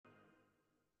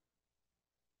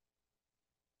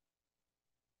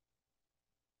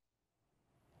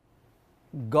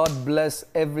God bless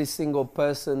every single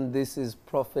person. This is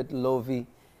Prophet Lovi,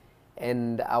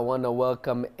 and I want to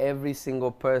welcome every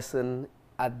single person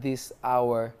at this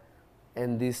hour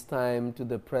and this time to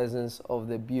the presence of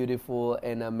the beautiful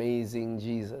and amazing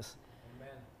Jesus.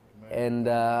 Amen. And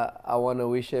I want to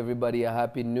wish everybody a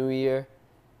happy new year.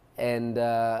 And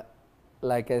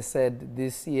like I said,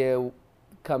 this year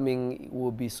coming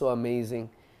will be so amazing.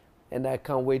 And I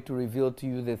can't wait to reveal to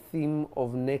you the theme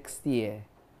of next year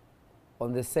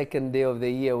on the second day of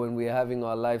the year when we're having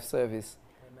our live service.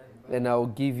 Amen. And I'll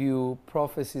give you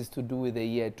prophecies to do with the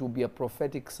year. It will be a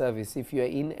prophetic service. If you're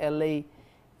in LA,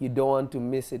 you don't want to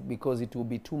miss it because it will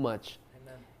be too much.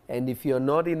 Amen. And if you're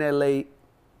not in LA,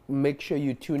 make sure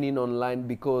you tune in online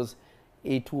because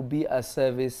it will be a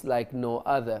service like no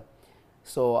other.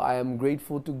 So I am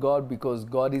grateful to God because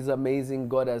God is amazing.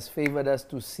 God has favored us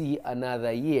to see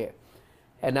another year.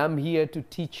 And I'm here to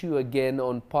teach you again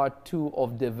on part 2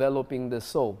 of developing the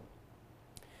soul.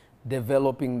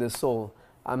 Developing the soul.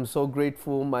 I'm so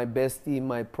grateful. My bestie,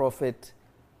 my prophet,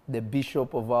 the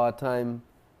bishop of our time,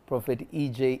 Prophet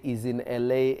EJ, is in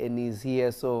LA and he's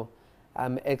here. So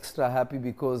I'm extra happy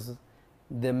because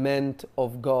the man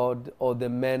of God or the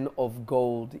man of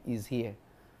gold is here.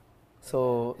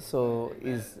 So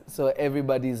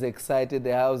everybody is excited.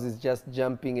 The house is just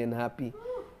jumping and happy.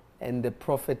 And the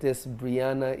prophetess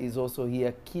Brianna is also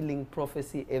here, killing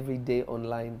prophecy every day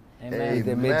online. Amen. With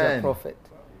the major prophet.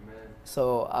 Amen.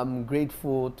 So I'm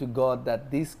grateful to God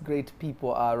that these great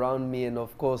people are around me. And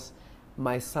of course,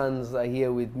 my sons are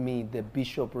here with me. The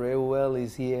Bishop Reuel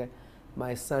is here.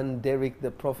 My son Derek,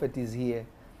 the prophet, is here.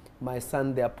 My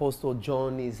son, the Apostle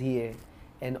John, is here.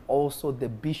 And also the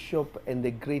bishop and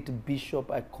the great bishop,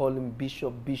 I call him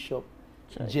Bishop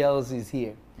Gels, is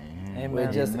here. Amen.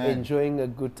 We're just enjoying a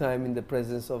good time in the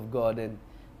presence of God, and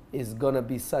it's going to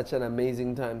be such an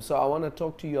amazing time. So I want to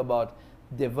talk to you about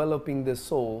developing the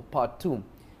soul, part 2.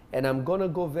 And I'm going to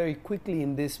go very quickly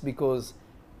in this because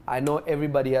I know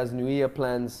everybody has New Year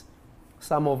plans.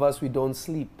 Some of us, we don't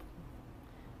sleep.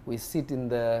 We sit in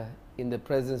the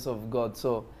presence of God.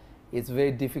 So it's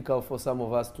very difficult for some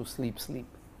of us to sleep.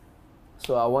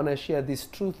 So I want to share this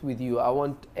truth with you. I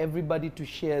want everybody to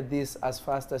share this as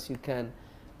fast as you can.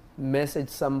 Message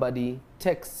somebody,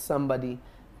 text somebody,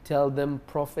 tell them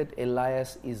Prophet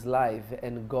Elias is live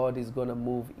and God is going to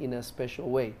move in a special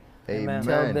way. Amen.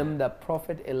 Tell them that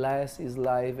Prophet Elias is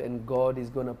live and God is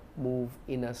going to move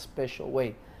in a special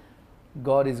way.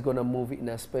 God is going to move in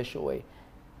a special way.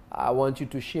 I want you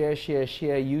to share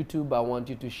YouTube. I want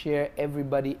you to share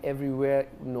everybody, everywhere,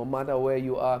 no matter where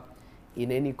you are,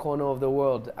 in any corner of the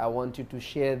world. I want you to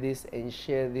share this and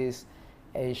share this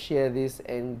and share this,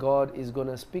 and God is going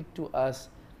to speak to us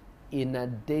in a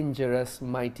dangerous,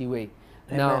 mighty way.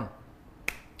 Amen. Now,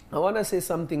 I want to say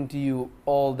something to you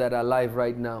all that are live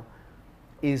right now,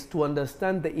 is to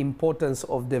understand the importance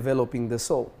of developing the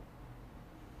soul.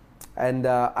 And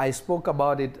I spoke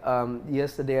about it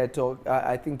yesterday.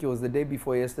 I think it was the day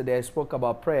before yesterday, I spoke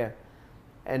about prayer.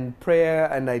 And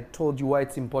I told you why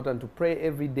it's important to pray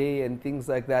every day and things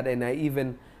like that. And I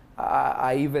even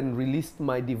released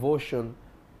my devotion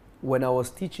when I was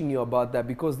teaching you about that,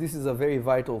 because this is a very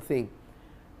vital thing.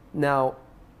 Now,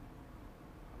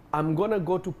 I'm going to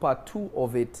go to part 2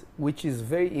 of it, which is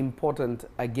very important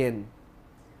again.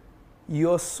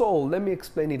 Your soul, let me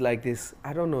explain it like this.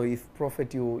 I don't know if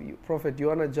Prophet, you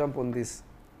want to jump on this?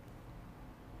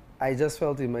 I just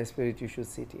felt in my spirit you should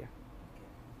sit here.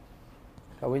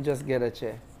 Can we just get a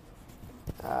chair?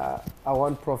 I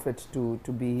want Prophet to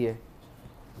be here.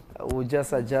 We'll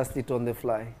just adjust it on the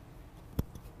fly.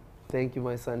 Thank you,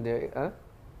 my son Derek. Huh?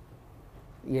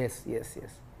 Yes.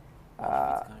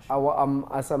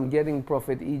 As I'm getting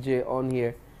Prophet EJ on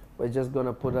here, we're just going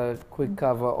to put a quick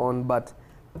cover on, but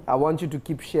I want you to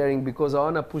keep sharing because I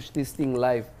want to push this thing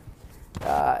live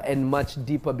and much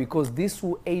deeper, because this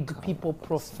will aid people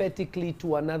prophetically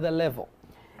to another level.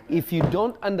 If you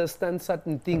don't understand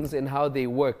certain things and how they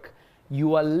work,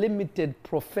 you are limited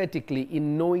prophetically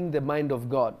in knowing the mind of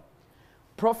God.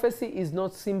 Prophecy is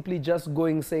not simply just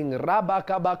going saying, Rabba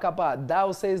kaba kapa,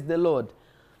 thou says the Lord.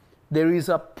 There is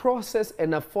a process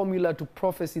and a formula to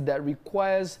prophecy that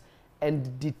requires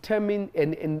and determines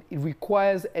and it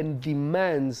requires and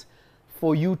demands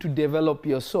for you to develop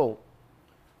your soul.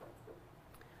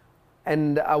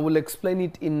 And I will explain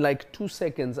it in like 2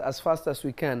 seconds, as fast as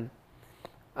we can,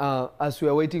 as we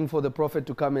are waiting for the prophet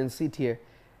to come and sit here.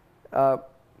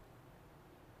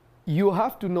 You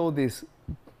have to know this,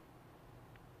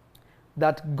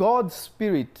 that God's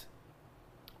spirit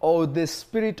or the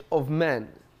spirit of man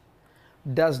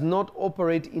does not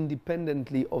operate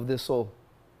independently of the soul.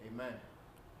 Amen.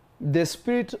 The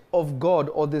Spirit of God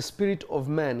or the Spirit of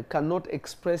man cannot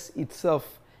express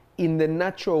itself in the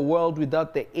natural world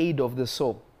without the aid of the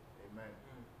soul. Amen.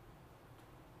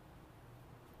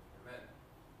 Amen.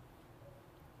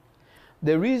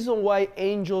 The reason why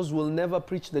angels will never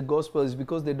preach the gospel is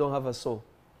because they don't have a soul.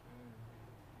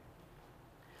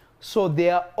 So they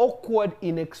are awkward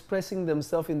in expressing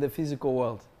themselves in the physical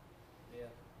world. Yeah.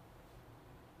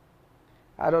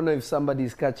 I don't know if somebody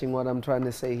is catching what I'm trying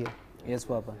to say here. Yes,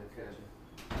 Papa.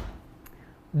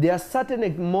 There are certain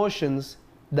emotions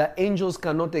that angels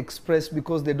cannot express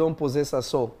because they don't possess a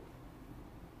soul.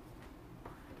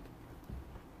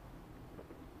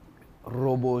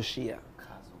 Roboshia.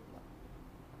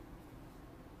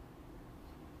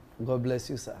 God bless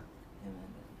you, sir.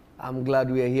 I'm glad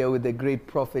we are here with the great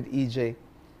prophet EJ.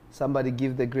 Somebody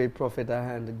give the great prophet a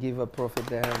hand. Give a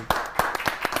prophet a hand.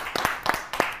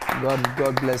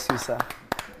 God bless you, sir.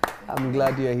 I'm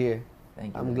glad you're here.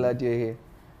 Thank you. I'm glad you're here.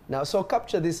 Now, so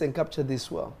capture this and capture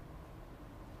this well.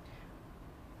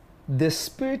 The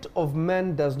spirit of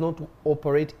man does not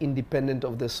operate independent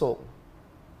of the soul.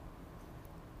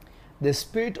 The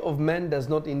spirit of man does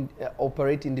not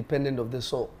operate independent of the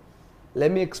soul.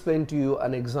 Let me explain to you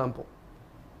an example.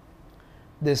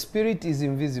 The spirit is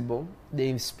invisible.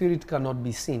 The spirit cannot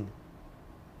be seen.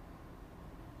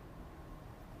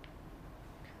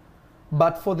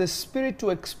 But for the spirit to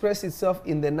express itself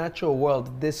in the natural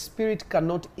world, the spirit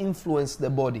cannot influence the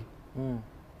body.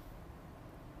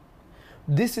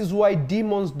 This is why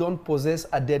demons don't possess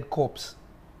a dead corpse.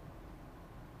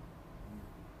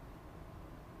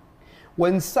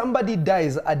 When somebody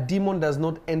dies, a demon does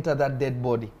not enter that dead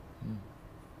body.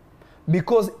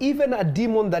 Because even a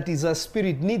demon that is a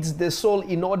spirit needs the soul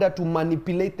in order to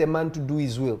manipulate the man to do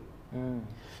his will.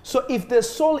 So if the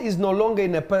soul is no longer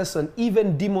in a person,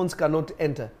 even demons cannot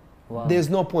enter. Wow. There's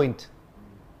no point.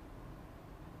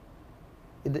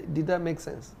 Did that make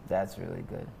sense? That's really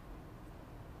good.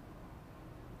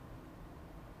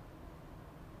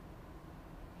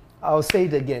 I'll say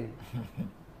it again.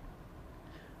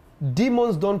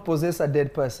 Demons don't possess a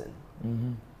dead person.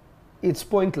 It's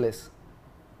pointless.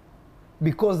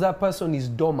 Because that person is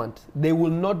dormant. They will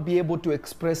not be able to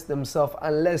express themselves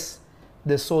unless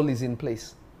the soul is in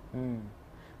place.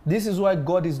 This is why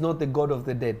God is not the God of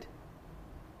the dead.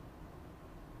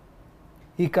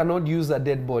 He cannot use a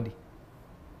dead body.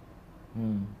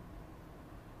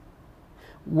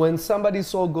 When somebody's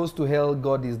soul goes to hell,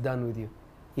 God is done with you.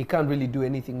 He can't really do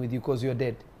anything with you because you're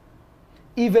dead.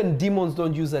 Even demons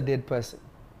don't use a dead person.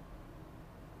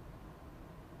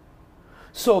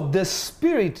 So the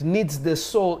spirit needs the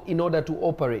soul in order to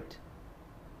operate.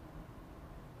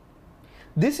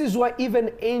 This is why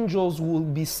even angels will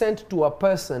be sent to a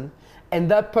person,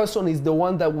 and that person is the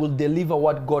one that will deliver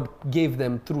what God gave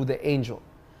them through the angel.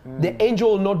 The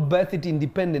angel will not birth it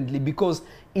independently, because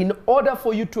in order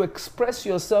for you to express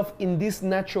yourself in this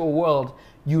natural world,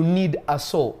 you need a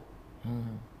soul.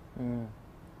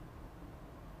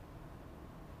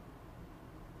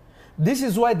 This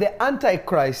is why the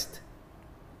Antichrist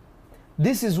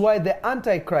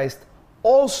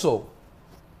also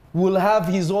will have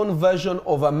his own version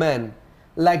of a man,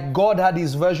 like God had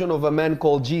his version of a man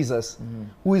called Jesus,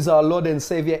 who is our Lord and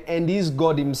Savior, and is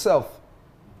God himself.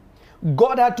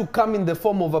 God had to come in the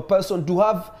form of a person to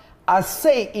have a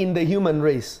say in the human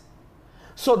race.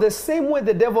 So the same way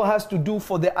the devil has to do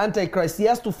for the Antichrist, he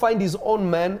has to find his own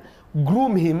man,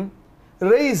 groom him,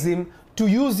 raise him, to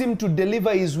use him to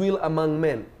deliver his will among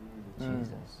men.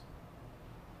 Jesus.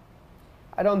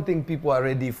 I don't think people are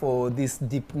ready for this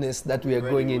deepness that we are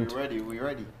going into. We're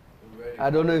ready. I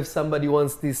don't know if somebody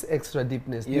wants this extra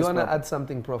deepness. Do you want to add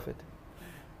something, Prophet?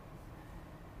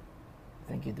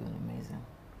 I think you're doing amazing.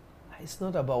 It's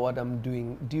not about what I'm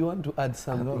doing. Do you want to add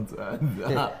something?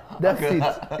 That's it.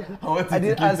 I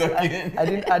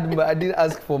didn't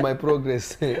ask for my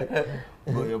progress.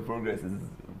 But your progress is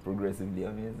progressively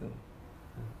amazing.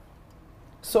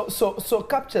 So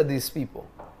capture these people.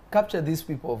 Capture these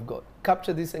people of God.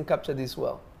 Capture this and capture this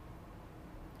well.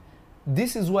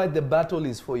 This is why the battle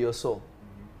is for your soul.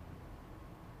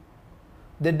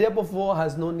 The devil of war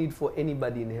has no need for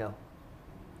anybody in hell.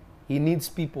 He needs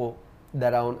people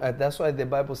that are on earth. That's why the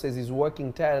Bible says he's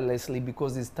working tirelessly,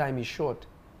 because his time is short.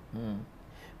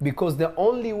 Because the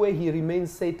only way he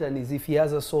remains Satan is if he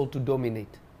has a soul to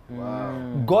dominate.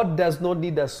 Wow. God does not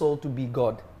need a soul to be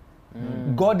God.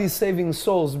 God is saving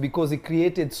souls because he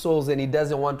created souls and he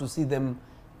doesn't want to see them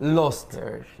lost.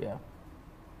 Perish, yeah.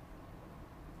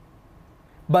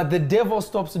 But the devil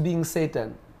stops being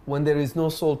Satan when there is no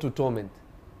soul to torment.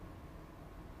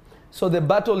 So the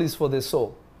battle is for the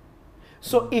soul.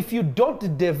 So if you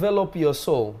don't develop your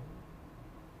soul,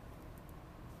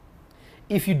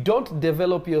 if you don't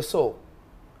develop your soul,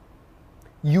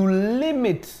 you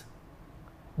limit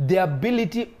the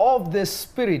ability of the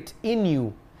Spirit in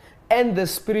you and the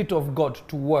Spirit of God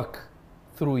to work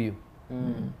through you.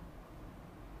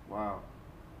 Wow.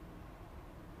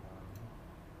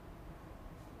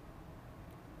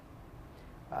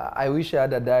 I wish I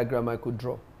had a diagram I could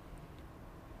draw.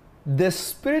 The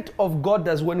Spirit of God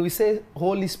does, when we say,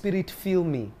 Holy Spirit, fill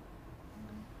me,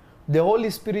 the Holy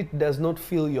Spirit does not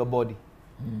fill your body.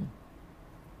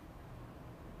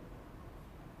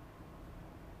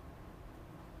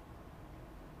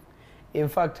 In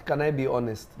fact, can I be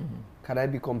honest? Can I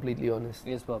be completely honest?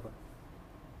 Yes, Papa.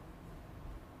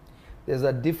 There's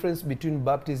a difference between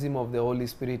baptism of the Holy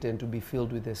Spirit and to be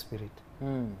filled with the Spirit.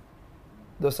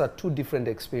 Those are two different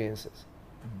experiences.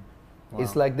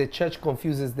 It's like the church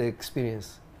confuses the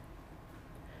experience.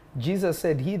 Jesus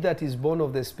said, he that is born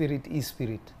of the Spirit is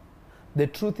Spirit. The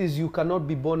truth is you cannot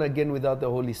be born again without the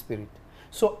Holy Spirit.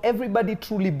 So everybody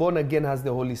truly born again has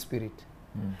the Holy Spirit.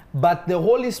 But the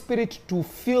Holy Spirit to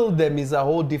fill them is a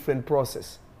whole different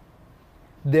process.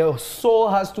 Their soul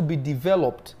has to be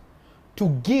developed to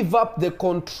give up the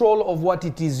control of what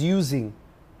it is using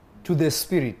to the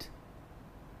Spirit.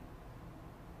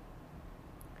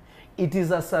 It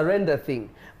is a surrender thing.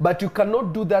 But you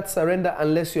cannot do that surrender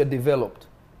unless you're developed.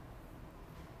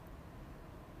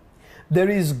 There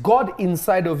is God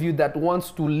inside of you that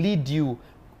wants to lead you,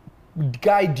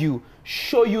 guide you,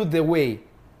 show you the way.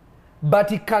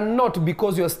 But he cannot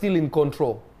because you're still in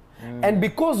control. And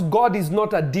because God is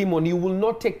not a demon, he will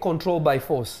not take control by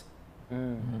force.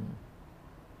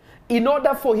 In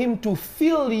order for him to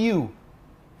fill you,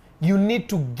 you need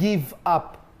to give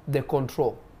up the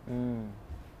control.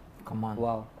 Come on.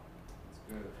 Wow.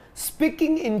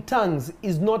 Speaking in tongues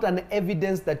is not an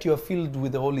evidence that you're filled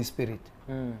with the Holy Spirit.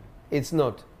 It's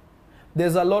not.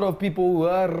 There's a lot of people who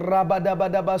are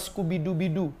rabadabadaba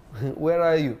scooby-dooby-doo. Where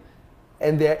are you?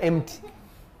 And they're empty.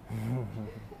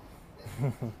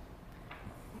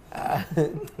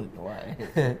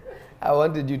 Why? I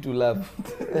wanted you to laugh.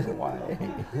 Why?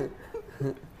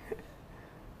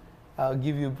 I'll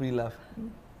give you a pre-laugh.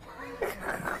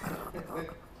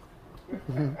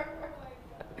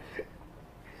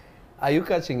 Are you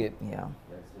catching it? Yeah.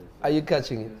 Are you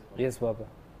catching it? Yes, Papa.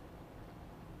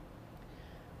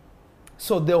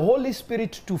 So the Holy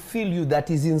Spirit to fill you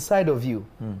that is inside of you,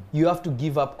 you have to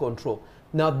give up control.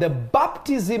 Now the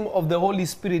baptism of the Holy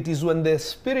Spirit is when the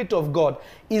Spirit of God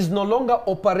is no longer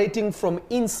operating from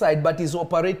inside but is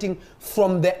operating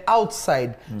from the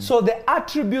outside. So the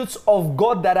attributes of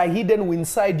God that are hidden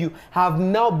inside you have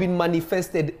now been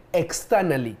manifested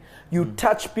externally. You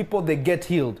touch people, they get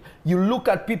healed. You look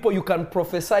at people, you can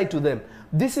prophesy to them.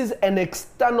 This is an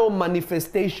external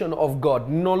manifestation of God,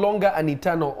 no longer an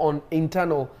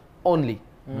internal only.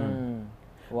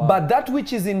 Wow. But that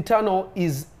which is internal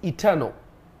is eternal.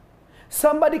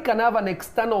 Somebody can have an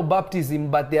external baptism,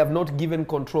 but they have not given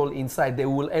control inside. They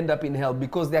will end up in hell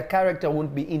because their character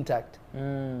won't be intact.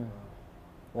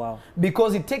 Wow.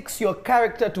 Because it takes your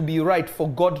character to be right for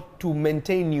God to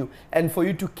maintain you and for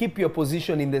you to keep your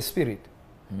position in the Spirit.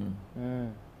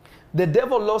 The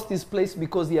devil lost his place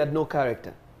because he had no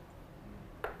character.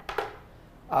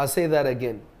 I'll say that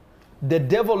again. The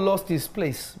devil lost his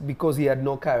place because he had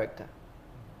no character.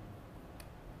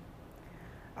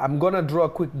 I'm going to draw a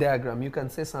quick diagram. You can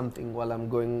say something while I'm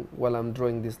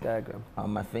drawing this diagram.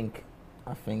 I think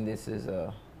this is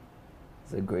a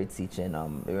great teaching.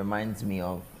 It reminds me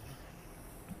of,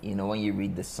 when you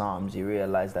read the Psalms, you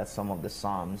realize that some of the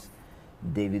Psalms,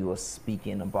 David was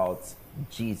speaking about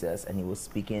Jesus, and he was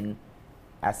speaking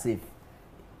as if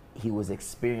he was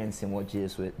experiencing what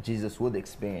Jesus would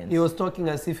experience. He was talking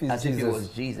as if he's as Jesus. if it was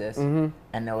Jesus.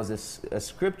 And there was a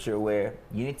scripture where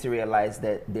you need to realize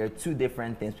that there are two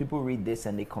different things. People read this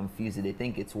and they confuse it. They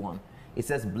think it's one. It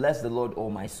says, bless the Lord, O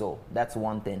my soul. That's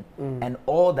one thing. And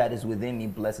all that is within me,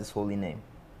 bless his holy name.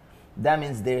 That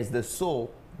means there's the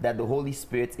soul that the Holy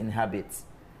Spirit inhabits.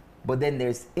 But then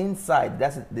there's inside,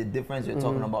 that's the difference you're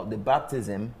talking about. The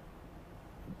baptism,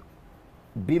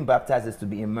 being baptized is to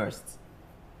be immersed.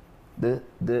 The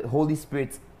Holy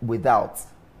Spirit without,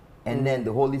 and then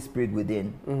the Holy Spirit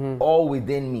within. All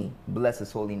within me, bless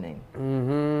his holy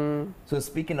name. So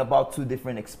speaking about two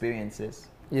different experiences.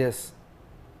 Yes.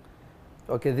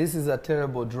 Okay, this is a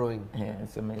terrible drawing. Yeah,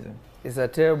 it's amazing. It's a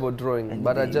terrible drawing, Anything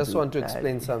but I you just do, want to I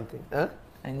explain agree. something. Huh?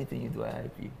 Anything you do, I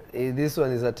help you. This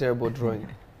one is a terrible drawing.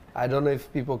 I don't know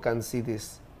if people can see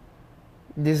this.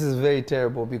 This is very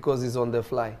terrible because it's on the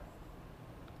fly.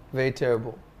 Very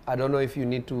terrible. I don't know if you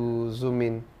need to zoom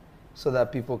in so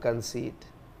that people can see it.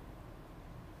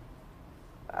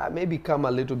 Maybe come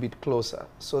a little bit closer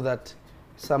so that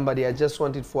Somebody, I just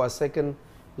want it for a second,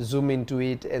 zoom into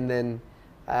it, and then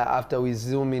after we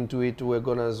zoom into it, we're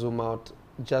going to zoom out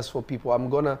just for people. I'm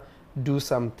going to do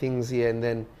some things here, and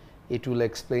then it will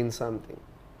explain something.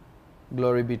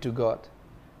 Glory be to God.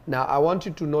 Now, I want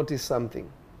you to notice something.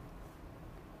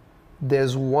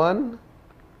 There's 1,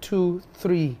 2,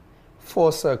 3,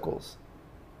 4 circles.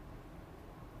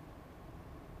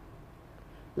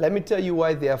 Let me tell you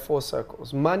why there are 4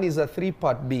 circles. Man is a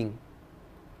 3-part being.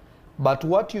 But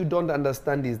what you don't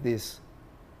understand is this.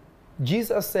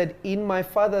 Jesus said, in my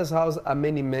Father's house are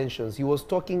many mansions. He was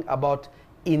talking about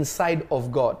inside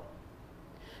of God.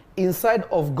 Inside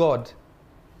of God,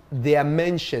 there are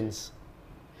mansions.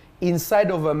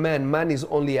 Inside of a man, man is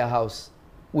only a house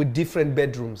with different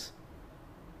bedrooms.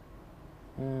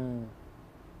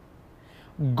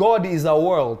 God is a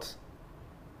world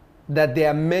that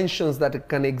there are mansions that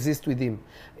can exist with him,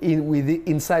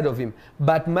 inside of him.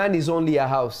 But man is only a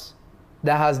house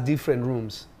that has different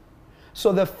rooms.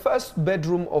 So the first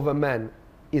bedroom of a man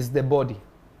is the body.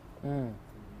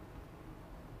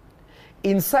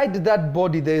 Inside that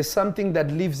body, there is something that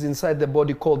lives inside the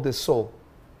body called the soul.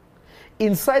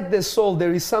 Inside the soul,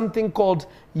 there is something called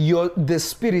the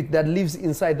spirit that lives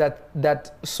inside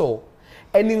that soul.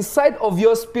 And inside of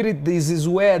your spirit, this is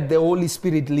where the Holy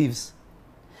Spirit lives.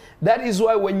 That is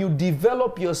why when you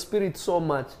develop your spirit so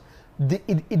much,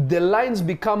 the lines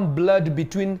become blurred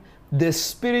between the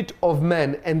spirit of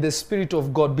man and the spirit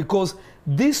of God, because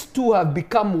these two have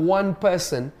become one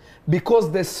person,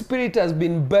 because the spirit has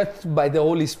been birthed by the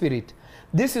Holy Spirit.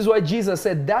 This is why Jesus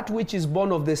said, that which is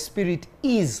born of the Spirit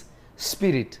is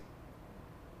spirit.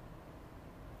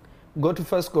 Go to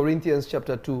 1 Corinthians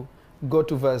chapter 2. Go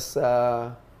to verse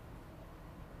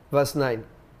 9.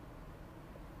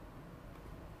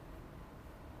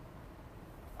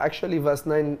 Actually, verse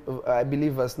 9, I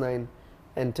believe verse 9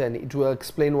 and 10. It will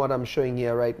explain what I'm showing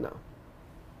here right now.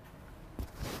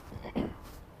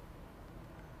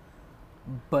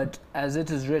 But as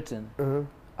it is written,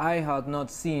 eye hath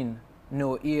not seen,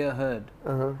 nor ear heard,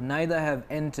 neither have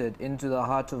entered into the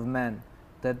heart of man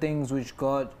the things which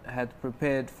God hath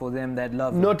prepared for them that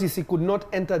love him. Notice he could not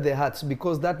enter the hearts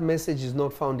because that message is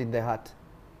not found in the heart.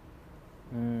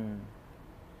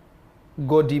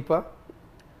 Go deeper.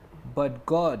 But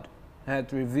God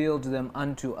hath revealed them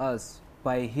unto us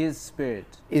by his Spirit.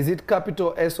 Is it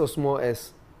capital S or small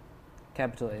s?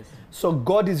 Capital S. So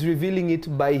God is revealing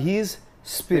it by his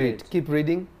Spirit. Keep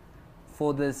reading.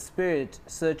 For the Spirit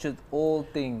searcheth all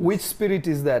things. Which Spirit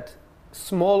is that?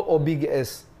 Small or big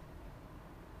S?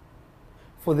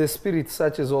 For the Spirit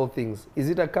searches all things. Is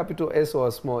it a capital S or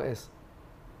a small s?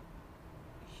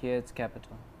 Here it's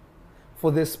capital.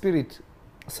 For the Spirit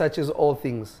searches all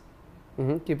things.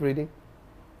 Keep reading.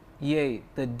 Yea,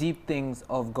 the deep things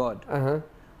of God.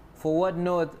 For what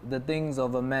knoweth the things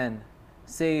of a man,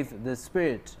 save the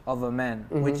spirit of a man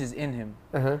which is in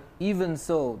him? Even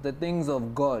so, the things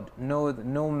of God knoweth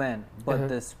no man, but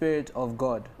the Spirit of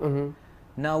God.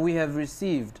 Now we have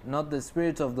received not the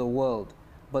spirit of the world,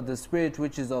 but the Spirit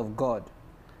which is of God,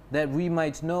 that we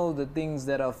might know the things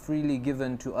that are freely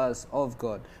given to us of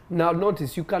God. Now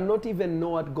notice, you cannot even know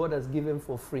what God has given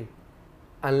for free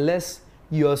unless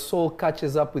your soul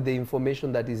catches up with the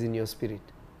information that is in your spirit.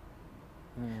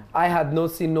 I had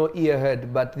not seen, no ear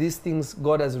heard, but these things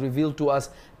God has revealed to us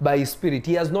by his Spirit.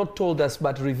 He has not told us,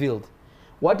 but revealed.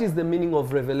 What is the meaning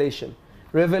of revelation?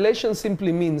 Revelation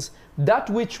simply means that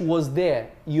which was there,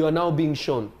 you are now being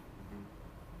shown.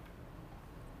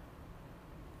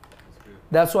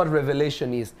 That's what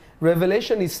revelation is.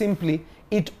 Revelation is simply,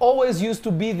 it always used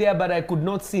to be there, but I could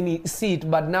not see it,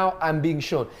 but now I'm being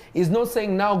shown. It's not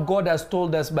saying now God has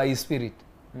told us by his Spirit.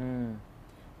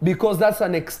 Because that's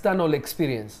an external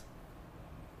experience.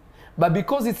 But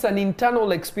because it's an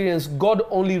internal experience, God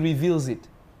only reveals it.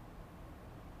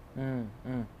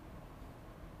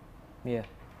 Yeah.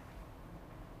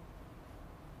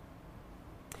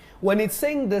 When it's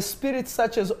saying the Spirit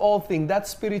searches all things, that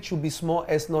Spirit should be small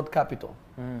s, not capital.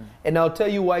 And I'll tell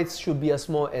you why it should be a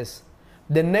small s.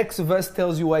 The next verse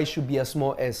tells you why it should be a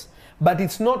small s. But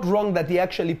it's not wrong that he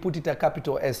actually put it a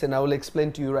capital S, and I will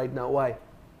explain to you right now why.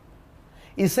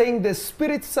 He's saying the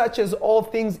Spirit searches all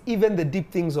things, even the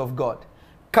deep things of God.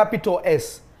 Capital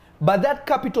S. But that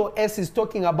capital S is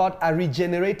talking about a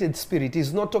regenerated spirit.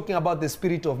 It's not talking about the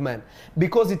spirit of man.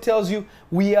 Because it tells you,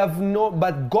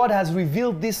 but God has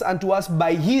revealed this unto us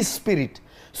by his Spirit.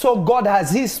 So God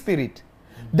has his Spirit.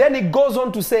 Then it goes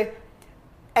on to say,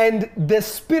 and the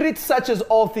Spirit searches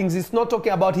all things. It's not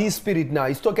talking about his Spirit now.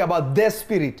 It's talking about their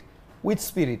Spirit. Which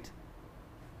Spirit?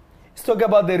 It's talking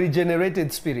about the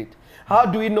regenerated spirit. How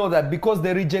do we know that? Because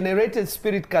the regenerated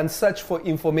spirit can search for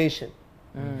information.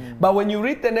 But when you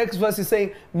read the next verse, it's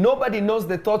saying, nobody knows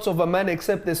the thoughts of a man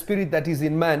except the spirit that is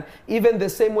in man. Even the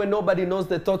same way nobody knows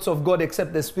the thoughts of God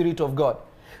except the Spirit of God.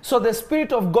 So the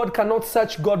Spirit of God cannot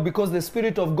search God because the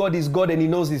Spirit of God is God and he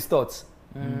knows his thoughts.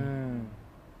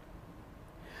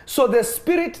 So the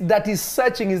spirit that is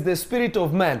searching is the spirit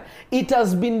of man. It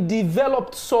has been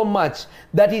developed so much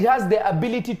that it has the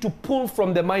ability to pull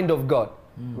from the mind of God.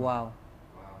 Wow.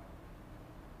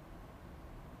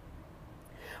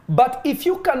 But if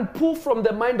you can pull from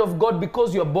the mind of God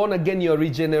because you're born again, you're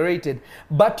regenerated,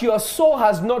 but your soul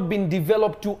has not been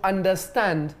developed to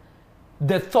understand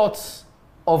the thoughts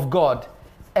of God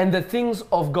and the things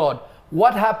of God,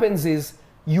 what happens is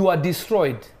you are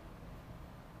destroyed.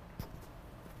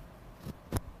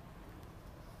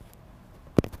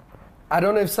 I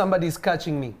don't know if somebody's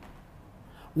catching me.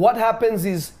 What happens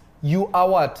is you are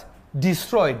what?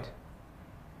 Destroyed.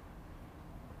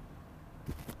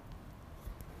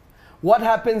 What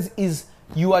happens is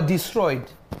you are destroyed.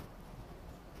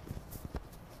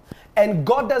 And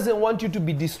God doesn't want you to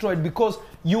be destroyed because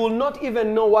you will not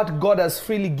even know what God has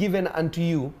freely given unto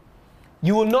you.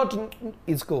 You will not,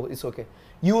 it's cool, it's okay.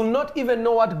 You will not even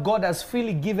know what God has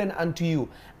freely given unto you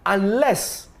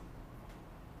unless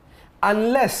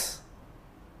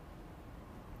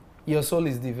your soul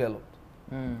is developed.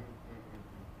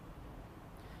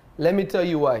 Let me tell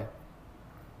you why.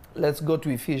 Let's go to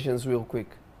Ephesians real quick.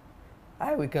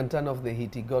 We can turn off the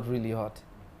heat. It got really hot.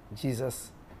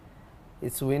 Jesus.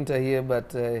 It's winter here,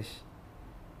 but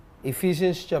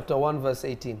Ephesians chapter 1 verse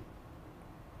 18.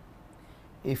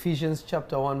 Ephesians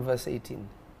chapter 1 verse 18.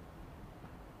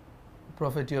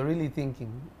 Prophet, you're really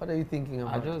thinking. What are you thinking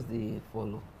about? I just the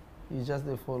follow. You just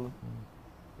the follow.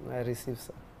 I receive,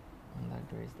 sir. And that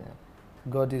grace there.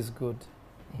 God is good.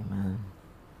 Amen.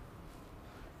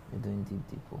 You're doing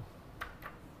deep, oh.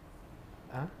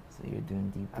 Huh? So you're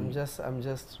doing deep. I'm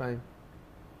just trying.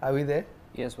 Are we there?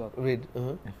 Yes, Papa. Read.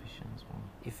 Ephesians 1.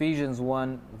 Ephesians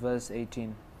 1 verse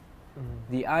 18.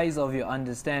 The eyes of your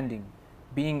understanding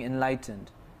being enlightened,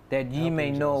 that ye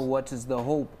may know what is the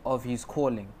hope of his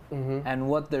calling, and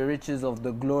what the riches of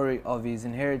the glory of his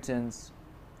inheritance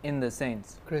in the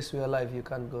saints. Chris, we are live. You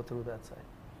can't go through that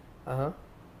side.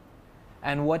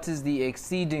 And what is the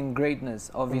exceeding greatness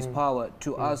of his power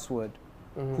to usward,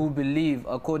 who believe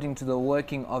according to the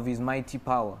working of his mighty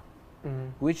power,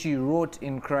 which he wrought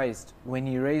in Christ when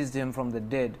he raised him from the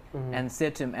dead and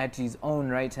set him at his own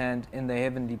right hand in the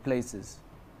heavenly places,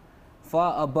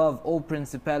 far above all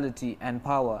principality and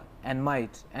power and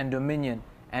might and dominion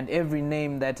and every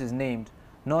name that is named,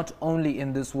 not only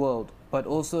in this world, but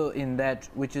also in that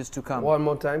which is to come. One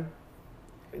more time.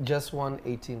 Just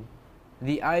 1:18.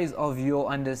 The eyes of your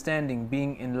understanding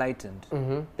being enlightened,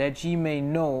 that ye may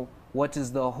know what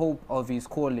is the hope of his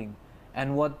calling,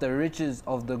 and what the riches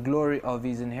of the glory of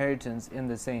his inheritance in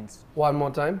the saints. One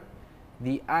more time.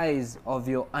 The eyes of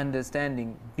your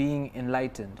understanding being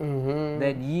enlightened,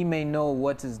 that ye may know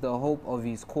what is the hope of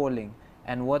his calling,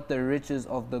 and what the riches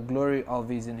of the glory of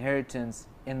his inheritance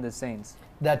in the saints.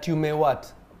 That you may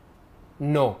what?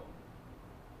 Know.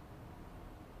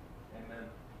 Amen.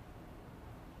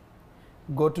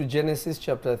 Go to Genesis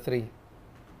chapter 3,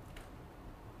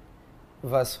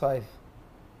 verse 5.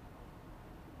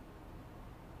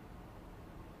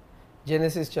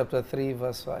 Genesis chapter 3,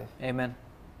 verse 5. Amen.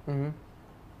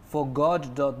 For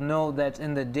God doth know that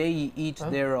in the day ye eat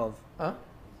thereof,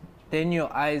 then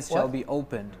your eyes shall be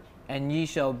opened, and ye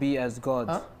shall be as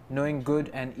gods, knowing good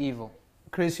and evil.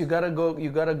 Chris, you gotta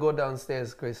go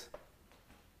downstairs, Chris.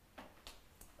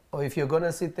 Or if you're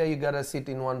gonna sit there, you gotta sit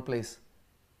in one place.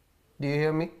 Do you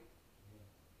hear me?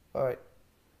 All right.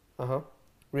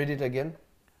 Read it again.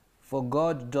 For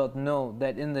God doth know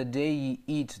that in the day ye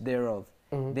eat thereof,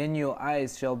 then your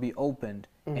eyes shall be opened,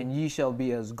 and ye shall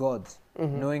be as gods,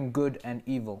 knowing good and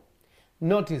evil.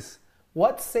 Notice,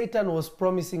 what Satan was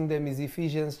promising them is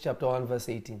Ephesians chapter 1 verse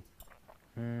 18.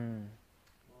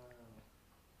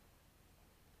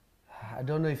 I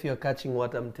don't know if you're catching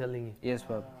what I'm telling you. Yes,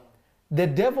 Papa. The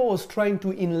devil was trying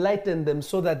to enlighten them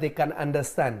so that they can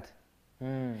understand.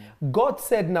 God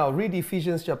said now, read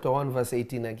Ephesians chapter 1 verse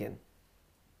 18 again.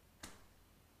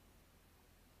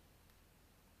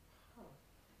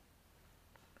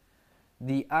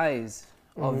 The eyes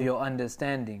of your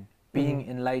understanding being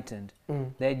enlightened,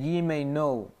 that ye may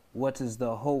know what is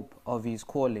the hope of his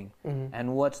calling,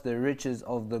 and what the riches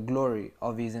of the glory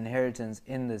of his inheritance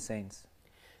in the saints.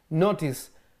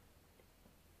 Notice,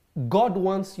 God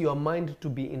wants your mind to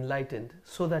be enlightened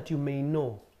so that you may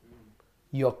know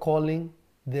your calling,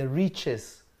 the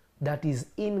riches that is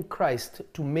in Christ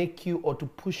to make you or to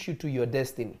push you to your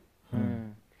destiny.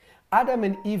 Adam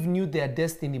and Eve knew their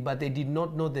destiny, but they did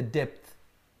not know the depth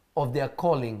of their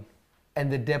calling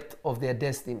and the depth of their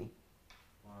destiny.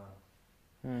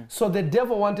 So the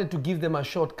devil wanted to give them a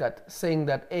shortcut, saying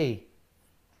that, hey,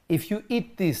 if you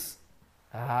eat this,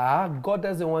 God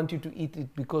doesn't want you to eat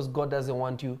it because God doesn't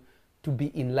want you to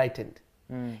be enlightened.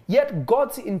 Yet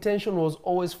God's intention was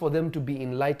always for them to be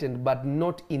enlightened, but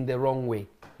not in the wrong way.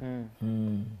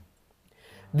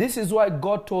 This is why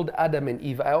God told Adam and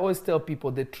Eve. I always tell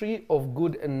people the tree of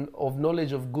good and of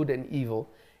knowledge of good and evil,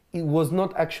 it was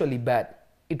not actually bad.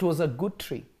 It was a good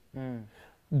tree.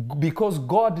 Because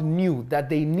God knew that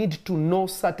they need to know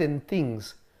certain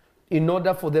things in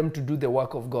order for them to do the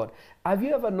work of God. Have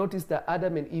you ever noticed that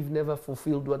Adam and Eve never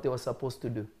fulfilled what they were supposed to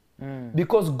do?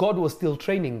 Because God was still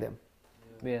training them.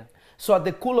 Yeah. So at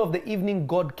the cool of the evening,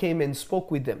 God came and spoke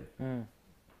with them.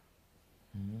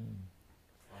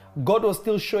 God was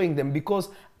still showing them, because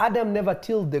Adam never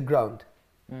tilled the ground.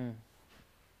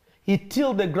 He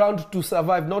tilled the ground to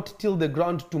survive, not till the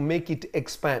ground to make it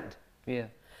expand. Yeah.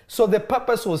 So the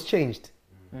purpose was changed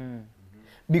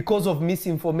because of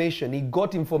misinformation. He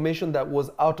got information that was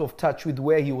out of touch with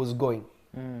where he was going.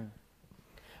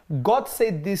 God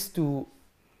said this to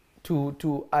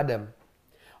Adam.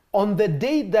 On the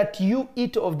day that you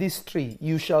eat of this tree,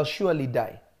 you shall surely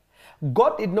die.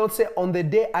 God did not say, on the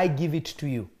day I give it to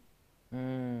you.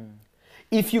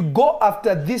 If you go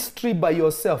after this tree by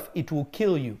yourself, it will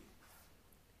kill you.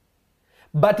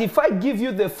 But if I give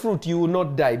you the fruit, you will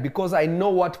not die, because I know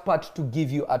what part to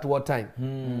give you at what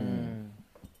time.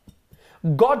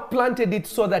 God planted it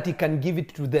so that he can give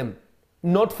it to them,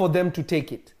 not for them to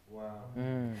take it.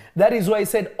 That is why he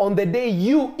said, on the day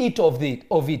you eat of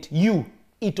it, you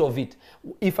eat of it.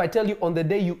 If I tell you on the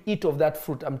day you eat of that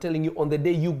fruit, I'm telling you on the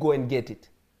day you go and get it.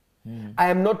 I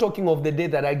am not talking of the day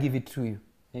that I give it to you.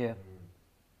 Yeah.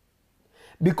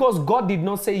 Because God did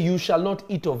not say you shall not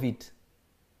eat of it.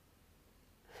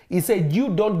 He said, you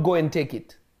don't go and take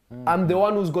it. I'm the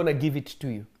one who's going to give it to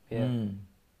you. Yeah.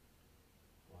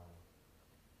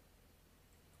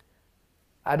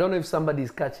 I don't know if somebody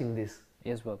is catching this.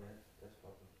 Yes, Bob.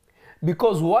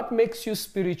 Because what makes you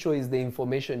spiritual is the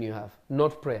information you have,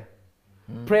 not prayer.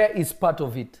 Prayer is part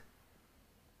of it.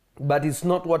 But it's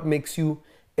not what makes you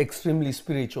extremely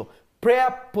spiritual.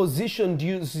 Prayer positioned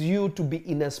you to be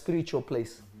in a spiritual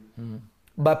place.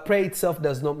 But prayer itself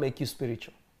does not make you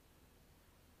spiritual.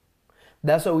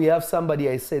 That's why we have somebody,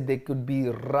 I said, they could be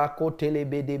Rako,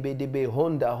 Telebedebedebe,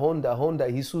 Honda,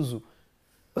 Isuzu.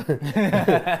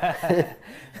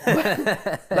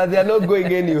 but they are not going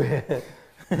anywhere.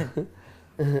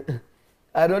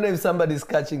 I don't know if somebody's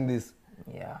catching this.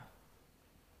 Yeah.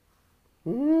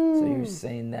 So you're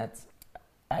saying that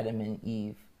Adam and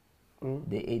Eve,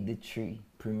 they ate the tree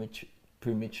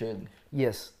prematurely.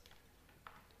 Yes.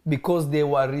 Because they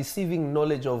were receiving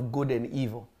knowledge of good and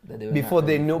evil. That they were Before not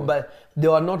they ready know, for. but they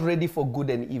were not ready for good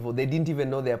and evil. They didn't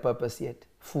even know their purpose yet,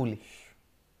 fully.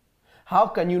 How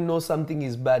can you know something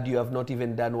is bad, you have not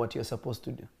even done what you're supposed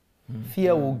to do?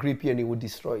 Fear will grip you and it will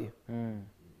destroy you.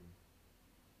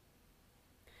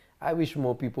 I wish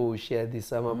more people would share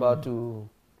this. I'm about to...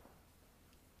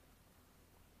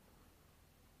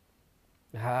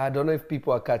 I don't know if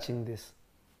people are catching this.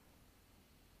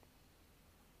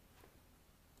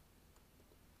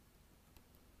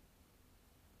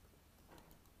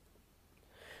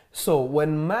 So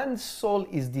when man's soul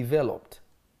is developed,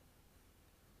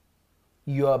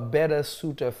 you are better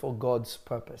suited for God's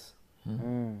purpose.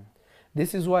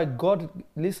 This is why God,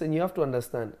 listen, you have to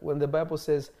understand, when the Bible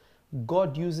says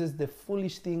God uses the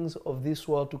foolish things of this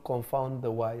world to confound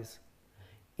the wise,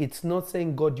 it's not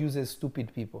saying God uses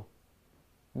stupid people.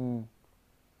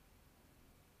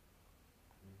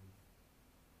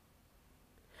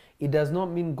 It does not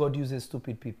mean God uses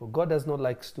stupid people. God does not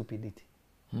like stupidity.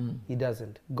 He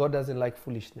doesn't. God doesn't like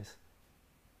foolishness.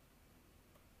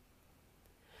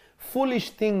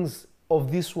 Foolish things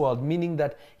of this world, meaning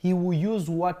that he will use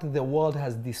what the world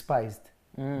has despised.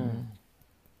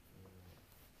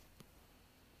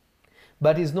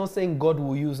 But he's not saying God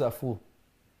will use a fool.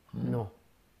 No.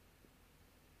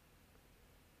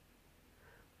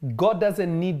 God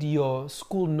doesn't need your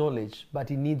school knowledge, but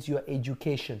he needs your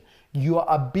education, your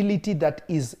ability that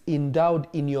is endowed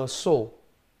in your soul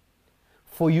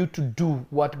for you to do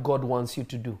what God wants you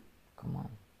to do. Come on.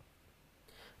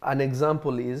 An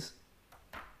example is,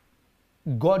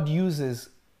 God uses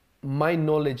my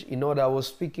knowledge in order. I was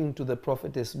speaking to the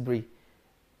prophetess Brie,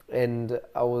 and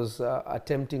I was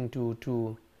attempting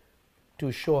to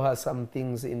show her some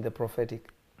things in the prophetic.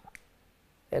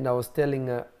 And I was telling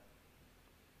her,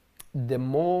 the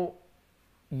more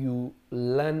you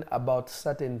learn about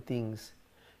certain things,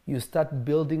 you start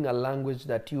building a language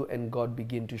that you and God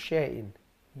begin to share in.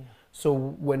 So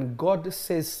when God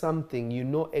says something, you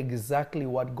know exactly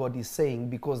what God is saying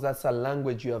because that's a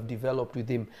language you have developed with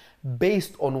Him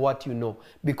based on what you know.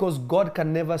 Because God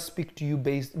can never speak to you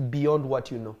beyond what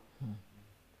you know.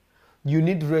 You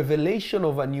need revelation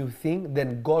of a new thing,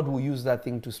 then God will use that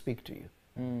thing to speak to you.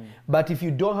 But if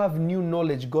you don't have new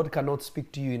knowledge, God cannot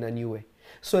speak to you in a new way.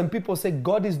 So when people say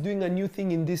God is doing a new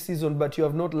thing in this season, but you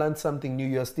have not learned something new,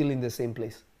 you are still in the same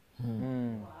place.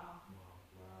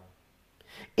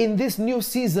 In this new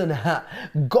season,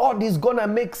 God is going to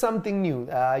make something new.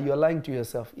 You're lying to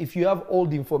yourself. If you have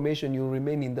old information, you'll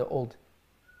remain in the old.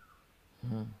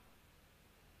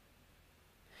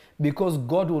 Because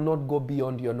God will not go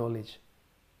beyond your knowledge.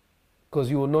 Because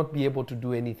you will not be able to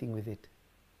do anything with it.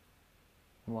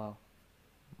 Wow.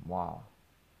 Wow.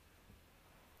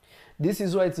 This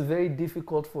is why it's very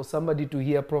difficult for somebody to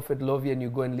hear Prophet Lovey and you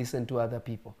go and listen to other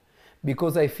people.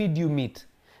 Because I feed you meat.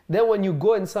 Then when you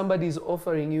go and somebody is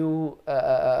offering you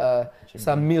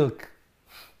some milk,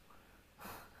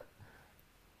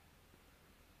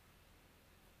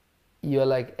 you're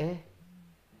like,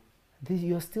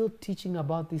 you're still teaching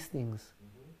about these things.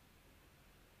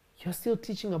 You're still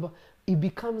teaching about, it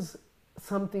becomes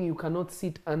something you cannot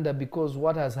sit under because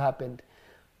what has happened,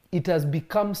 it has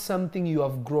become something you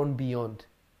have grown beyond.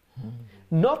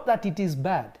 Not that it is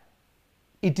bad.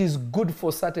 It is good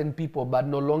for certain people, but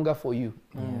no longer for you.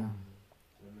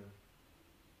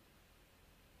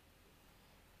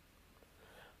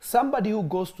 Somebody who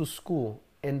goes to school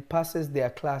and passes their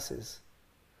classes,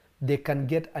 they can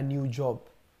get a new job.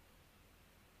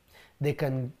 They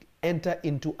can enter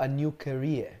into a new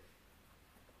career.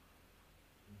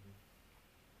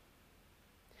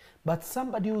 But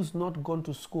somebody who's not gone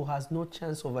to school has no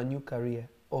chance of a new career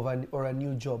or a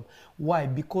new job. Why?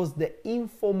 Because the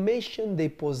information they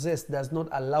possess does not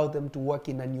allow them to work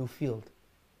in a new field.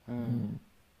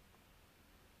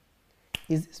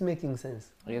 Is this making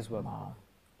sense? Yes, well. Wow.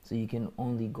 So you can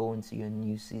only go into your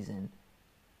new season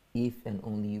if and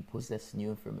only you possess new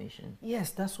information.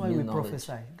 Yes, that's why New we knowledge.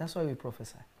 prophesy. That's why we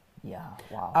prophesy. Yeah,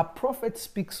 wow. A prophet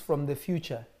speaks from the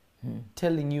future,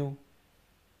 telling you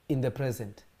in the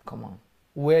present Come on.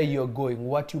 where you're going,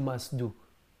 what you must do,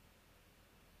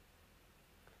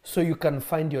 so you can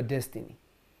find your destiny.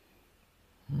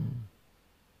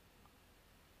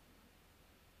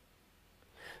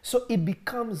 So it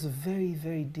becomes very,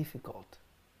 very difficult.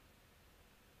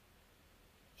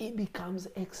 It becomes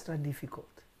extra difficult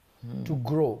to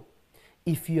grow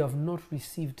if you have not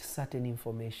received certain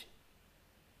information.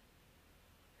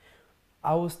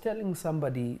 I was telling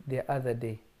somebody the other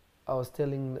day, I was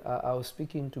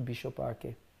speaking to Bishop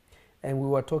Arke, and we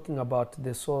were talking about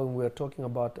the soul, and we were talking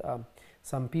about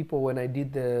some people when I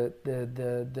did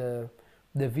the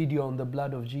video on the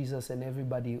blood of Jesus, and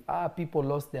everybody, people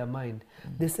lost their mind.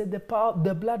 They said the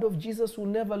blood of Jesus will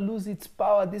never lose its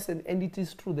power, this, and it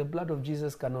is true, the blood of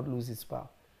Jesus cannot lose its power.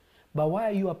 But why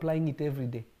are you applying it every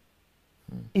day?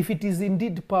 If it is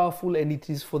indeed powerful and it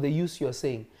is for the use you're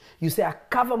saying, you say, I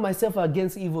cover myself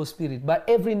against evil spirit, but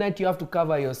every night you have to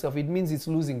cover yourself, it means it's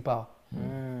losing power.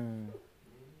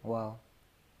 Wow.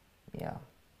 Yeah.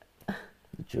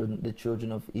 The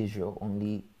children of Israel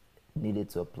only needed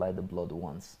to apply the blood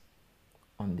once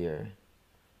on their,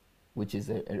 which is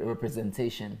a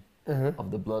representation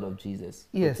of the blood of Jesus,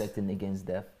 Yes. protecting against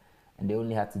death. And they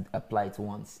only had to apply it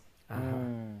once.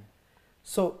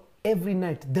 So every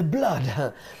night, the blood,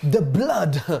 the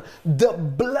blood, the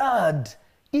blood.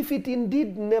 If it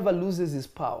indeed never loses its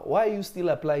power, why are you still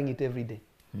applying it every day?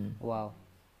 Wow.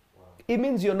 It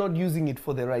means you're not using it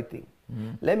for the right thing.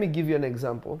 Let me give you an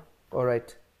example. All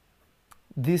right.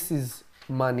 This is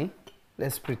money.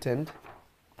 Let's pretend.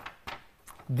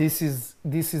 This is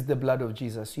the blood of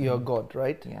Jesus. You are God,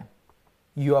 right? Yeah.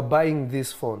 You are buying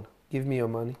this phone. Give me your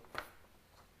money.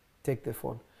 Take the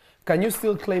phone. Can you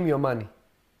still claim your money?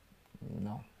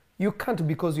 No. You can't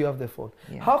because you have the phone.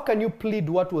 Yeah. How can you plead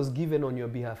what was given on your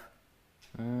behalf?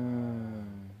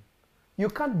 You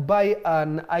can't buy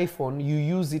an iPhone, you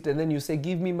use it, and then you say,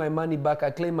 give me my money back,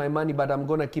 I claim my money, but I'm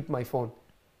going to keep my phone.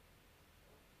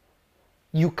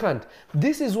 You can't.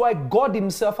 This is why God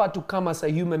himself had to come as a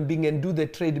human being and do the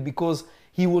trade, because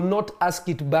he will not ask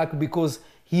it back, because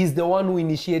he is the one who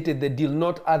initiated the deal,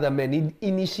 not other men. He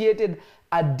initiated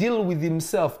a deal with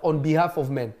himself on behalf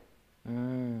of men.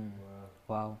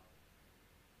 Wow.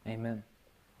 Amen.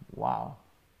 Wow.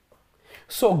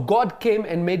 So God came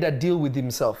and made a deal with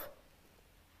himself.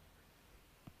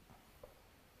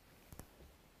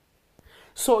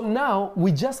 So now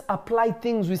we just apply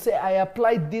things. We say, I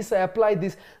applied this, I applied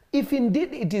this. If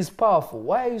indeed it is powerful,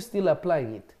 why are you still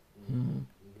applying it?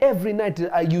 Every night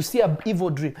you see an evil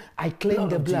dream. I claim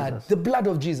the blood. Jesus. The blood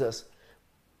of Jesus.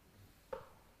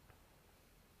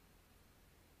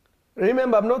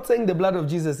 Remember, I'm not saying the blood of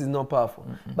Jesus is not powerful.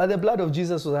 But the blood of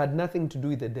Jesus had nothing to do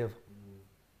with the devil.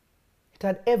 It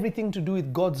had everything to do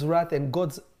with God's wrath and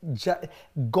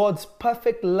God's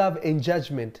perfect love and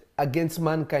judgment against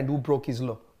mankind who broke his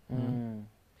law.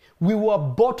 We were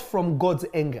bought from God's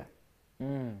anger.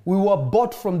 We were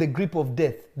bought from the grip of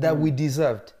death that we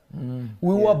deserved.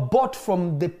 We were bought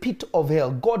from the pit of hell.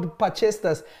 God purchased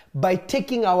us by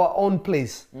taking our own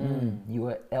place. You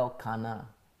were Elkanah,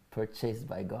 purchased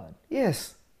by God.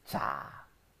 Yes. Cha.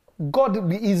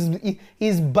 God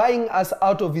is buying us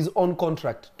out of his own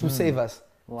contract to save us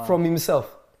from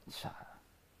himself. Cha.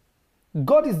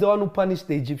 God is the one who punished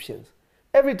the Egyptians.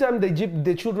 Every time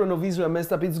the children of Israel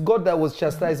messed up, it's God that was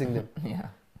chastising them. Yeah.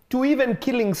 To even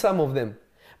killing some of them.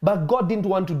 But God didn't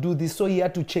want to do this, so he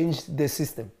had to change the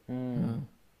system.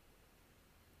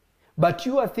 But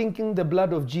you are thinking the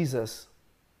blood of Jesus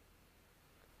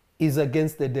is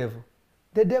against the devil.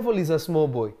 The devil is a small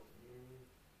boy.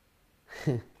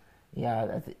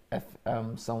 Yeah,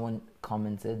 someone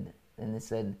commented and they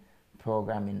said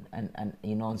programming and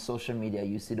you know on social media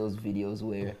you see those videos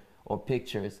where or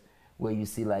pictures where you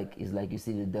see it's like you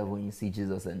see the devil and you see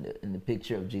Jesus and the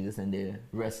picture of Jesus and they're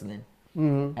wrestling.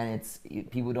 And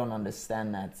people don't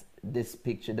understand that this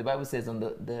picture. The Bible says on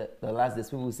the last days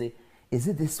people will say, "Is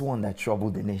it this one that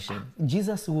troubled the nation?"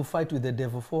 Jesus will fight with the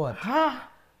devil for what?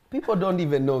 People don't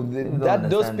even know those understand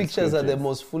the pictures are the scriptures.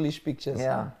 most foolish pictures.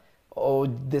 Yeah. Or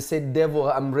they say, "Devil,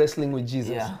 I'm wrestling with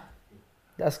Jesus." Yeah.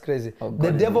 That's crazy. Oh,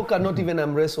 The God devil cannot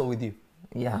even wrestle with you.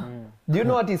 Yeah. Do you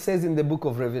know what it says in the book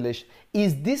of Revelation?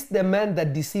 Is this the man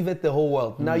that deceiveth the whole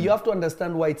world? Now you have to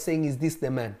understand why it's saying, is this the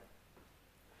man?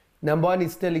 Number one,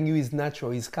 it's telling you he's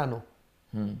natural, he's carnal.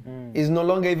 He's no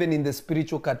longer even in the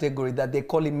spiritual category that they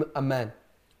call him a man.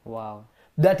 Wow.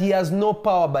 That he has no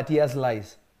power, but he has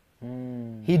lies.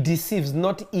 He deceives,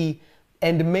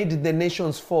 and made the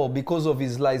nations fall because of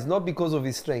his lies, not because of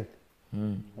his strength.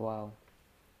 Wow.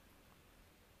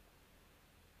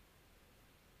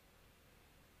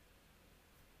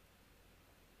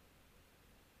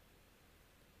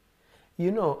 You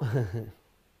know,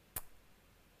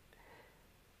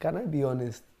 can I be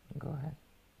honest? Go ahead.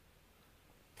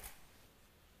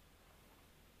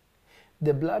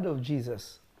 The blood of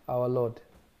Jesus, our Lord.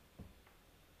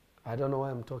 I don't know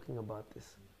why I'm talking about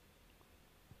this.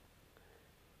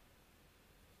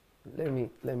 Let me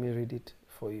read it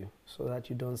for you so that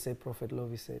you don't say Prophet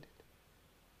Lovey said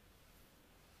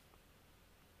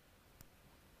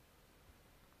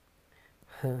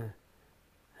it.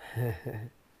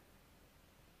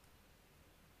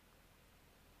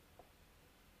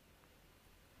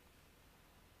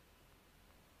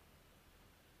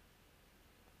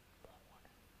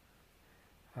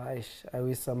 I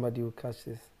wish somebody would catch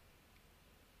this.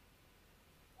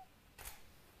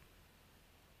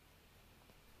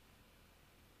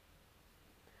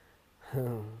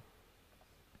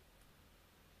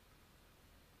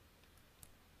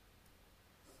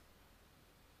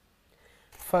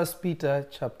 First Peter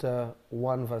chapter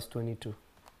 1 verse 22.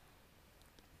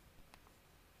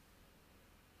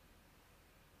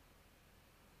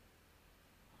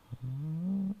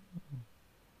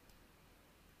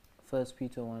 First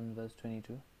Peter 1 verse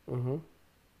 22.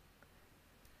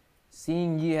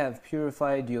 Seeing ye have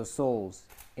purified your souls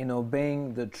in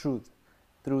obeying the truth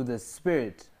through the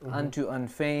Spirit unto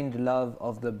unfeigned love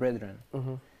of the brethren.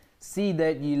 See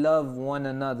that ye love one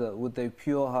another with a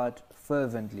pure heart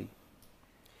fervently.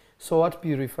 So what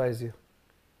purifies you?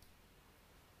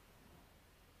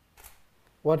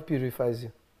 What purifies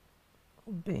you?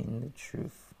 Obeying the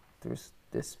truth through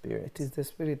the Spirit. It is the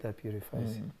Spirit that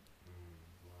purifies you.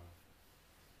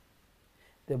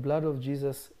 The blood of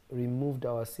Jesus removed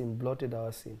our sin, blotted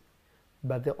our sin.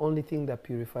 But the only thing that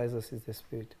purifies us is the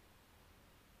Spirit.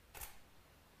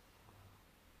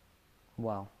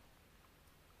 Wow.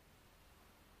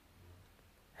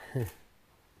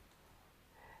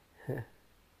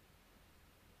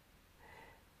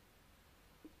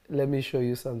 Let me show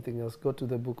you something else. Go to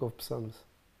the book of Psalms.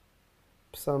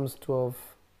 Psalms 12,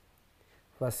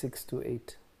 verse 6 to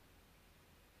 8.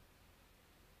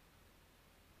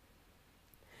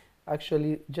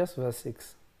 Actually, just verse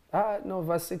 6. No,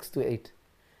 verse 6 to 8.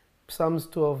 Psalms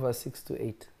 12, verse 6 to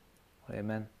 8.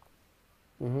 Amen.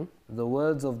 The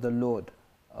words of the Lord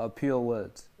are pure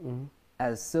words,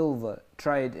 as silver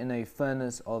tried in a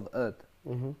furnace of earth,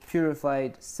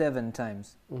 purified 7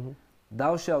 times.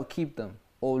 Thou shalt keep them,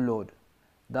 O Lord.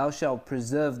 Thou shalt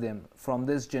preserve them from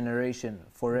this generation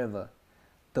forever.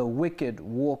 the wicked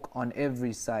walk on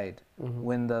every side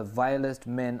when the vilest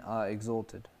men are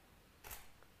exalted.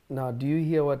 Now, do you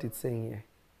hear what it's saying here?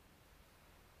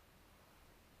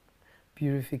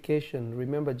 Purification.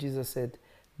 Remember, Jesus said,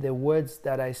 the words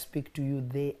that I speak to you,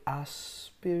 they are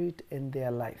spirit and they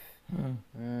are life.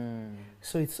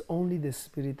 So it's only the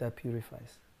spirit that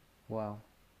purifies. Wow.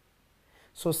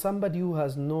 So somebody who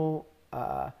has no,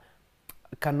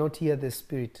 cannot hear the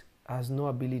spirit, has no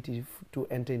ability to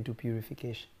enter into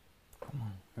purification. Come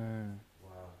on.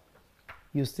 Wow.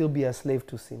 You still be a slave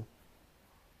to sin.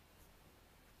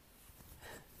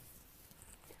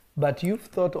 But you've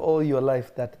thought all your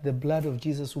life that the blood of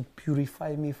Jesus will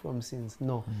purify me from sins.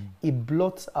 No, it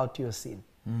blots out your sin.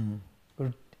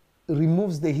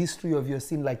 Removes the history of your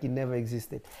sin like it never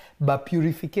existed. But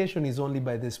purification is only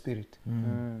by the Spirit.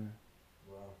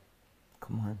 Wow.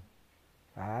 Come on.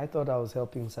 I thought I was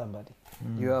helping somebody.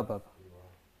 You are, Papa.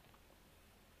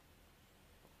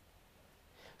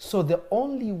 So the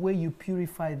only way you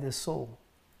purify the soul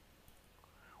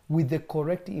with the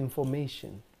correct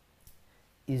information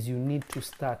is you need to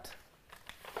start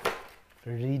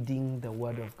reading the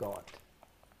Word of God.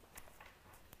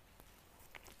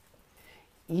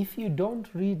 If you don't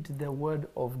read the Word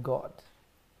of God,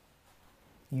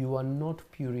 you are not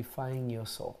purifying your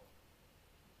soul.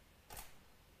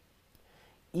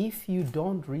 If you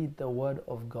don't read the Word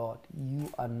of God,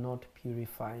 you are not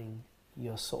purifying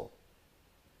your soul.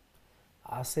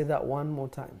 I'll say that one more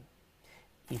time.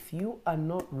 If you are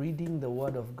not reading the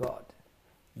Word of God,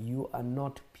 you are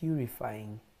not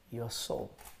purifying your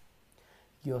soul.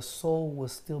 Your soul will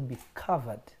still be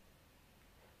covered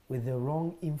with the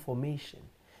wrong information,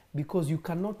 because you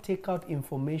cannot take out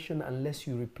information unless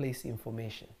you replace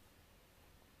information.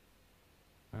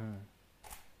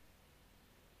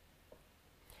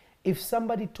 If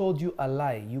somebody told you a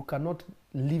lie, you cannot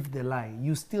live the lie.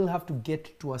 You still have to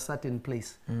get to a certain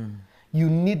place. You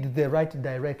need the right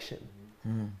direction.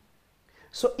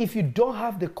 So if you don't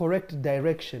have the correct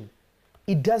direction,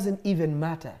 it doesn't even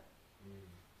matter.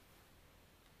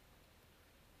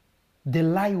 The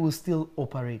lie will still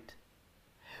operate.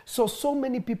 So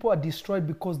many people are destroyed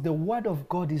because the Word of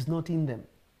God is not in them.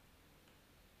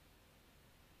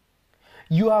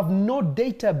 You have no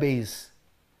database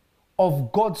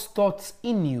of God's thoughts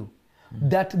in you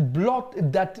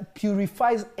that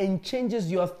purifies and changes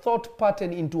your thought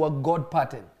pattern into a God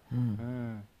pattern.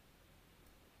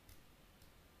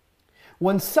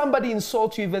 When somebody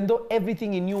insults you, even though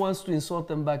everything in you wants to insult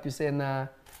them back, you say, nah,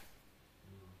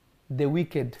 the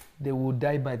wicked, they will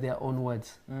die by their own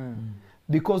words.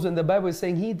 Because when the Bible is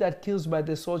saying, he that kills by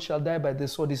the sword shall die by the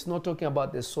sword, it's not talking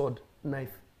about the sword,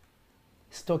 knife.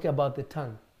 It's talking about the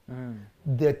tongue.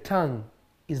 The tongue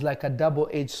is like a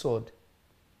double-edged sword.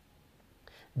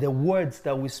 The words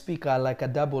that we speak are like a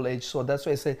double-edged sword. That's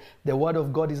why I say the Word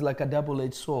of God is like a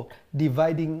double-edged sword,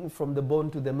 dividing from the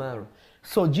bone to the marrow.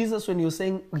 So Jesus, when you're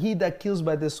saying, he that kills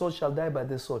by the sword shall die by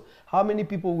the sword, how many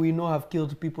people we know have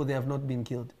killed people they have not been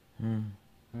killed?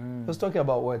 Let's talk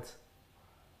about words.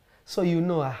 So you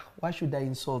know, why should I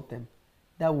insult them?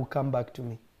 That will come back to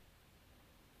me.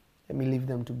 Let me leave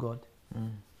them to God.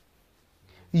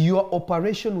 Your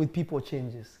operation with people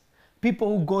changes.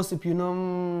 People who gossip, you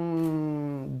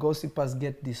know, gossipers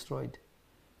get destroyed.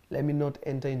 Let me not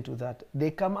enter into that.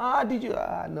 They come, did you?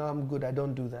 No, I'm good. I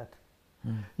don't do that.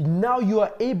 Now you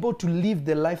are able to live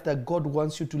the life that God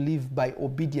wants you to live by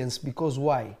obedience. Because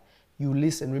why? You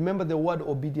listen. Remember, the word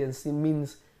obedience, it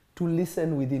means to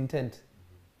listen with intent.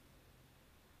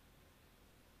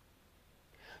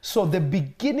 So the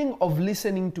beginning of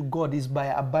listening to God is by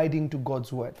abiding to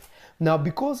God's word. Now,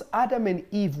 because Adam and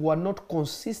Eve were not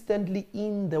consistently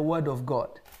in the word of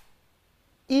God,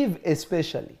 Eve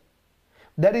especially,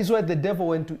 that is why the devil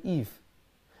went to Eve.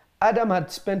 Adam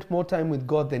had spent more time with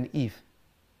God than Eve.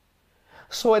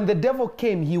 So when the devil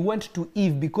came, he went to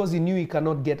Eve because he knew he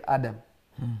cannot get Adam.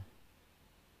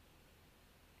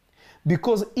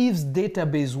 Because Eve's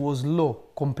database was low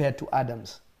compared to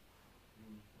Adam's.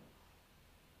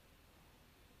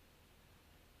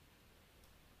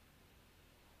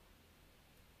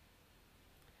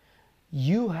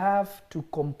 You have to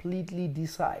completely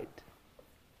decide.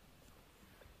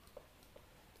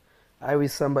 I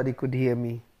wish somebody could hear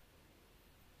me.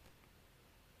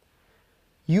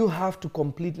 You have to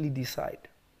completely decide.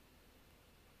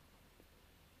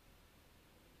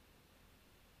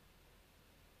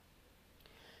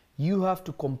 You have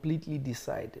to completely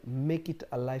decide, make it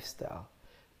a lifestyle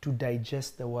to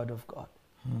digest the Word of God.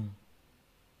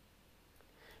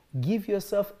 Give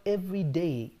yourself every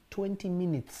day 20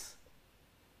 minutes,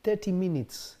 30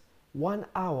 minutes, 1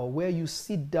 hour where you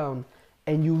sit down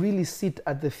and you really sit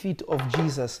at the feet of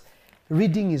Jesus,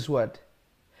 reading his word.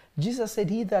 Jesus said,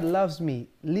 he that loves me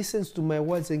listens to my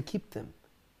words and keep them.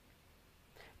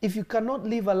 If you cannot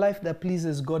live a life that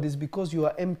pleases God, it's because you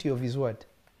are empty of his word.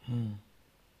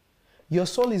 Your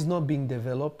soul is not being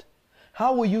developed.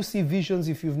 How will you see visions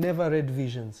if you've never read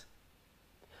visions?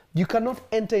 You cannot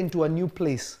enter into a new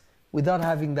place without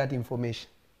having that information.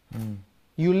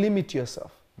 You limit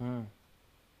yourself.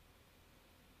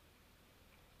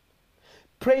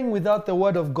 Praying without the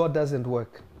word of God doesn't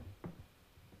work.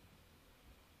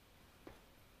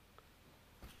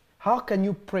 How can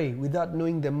you pray without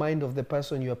knowing the mind of the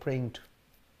person you are praying to?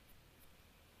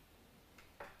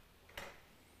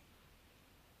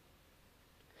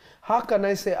 How can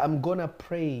I say I'm going to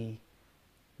pray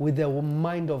with the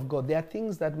mind of God? There are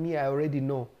things that I already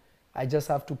know. I just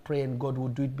have to pray and God will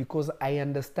do it because I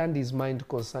understand his mind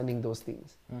concerning those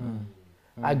things.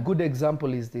 A good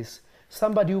example is this.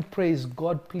 Somebody who prays,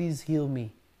 God, please heal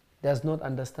me, does not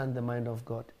understand the mind of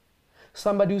God.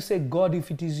 Somebody who says, God, if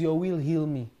it is your will, heal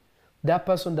me. That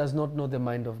person does not know the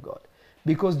mind of God.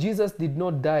 Because Jesus did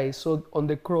not die on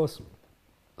the cross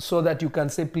so that you can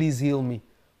say, please heal me.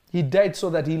 He died so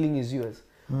that healing is yours.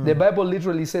 The Bible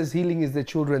literally says healing is the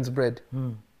children's bread.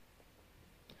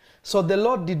 So the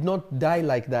Lord did not die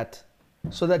like that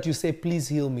so that you say, please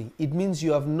heal me. It means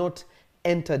you have not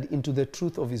entered into the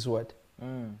truth of his word.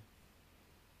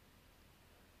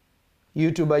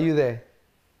 YouTube, are you there?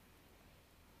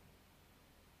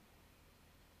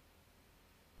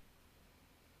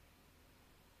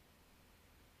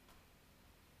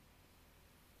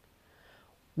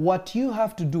 What you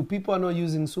have to do, people are not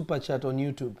using Super Chat on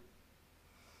YouTube.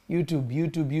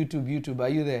 YouTube. Are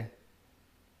you there?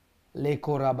 Le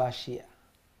Korabashia.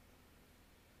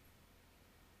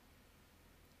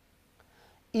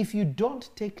 If you don't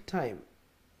take time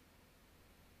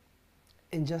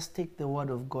and just take the word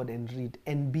of God and read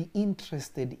and be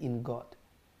interested in God.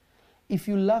 If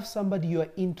you love somebody, you are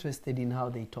interested in how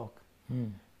they talk.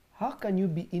 How can you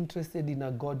be interested in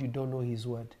a God you don't know his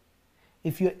word?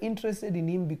 If you're interested in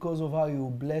him because of how he will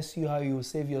bless you, how he will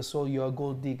save your soul, you're a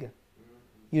gold digger.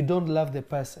 You don't love the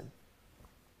person.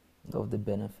 Love the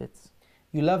benefits.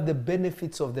 You love the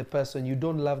benefits of the person. You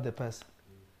don't love the person.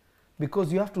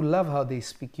 Because you have to love how they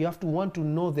speak. You have to want to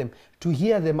know them, to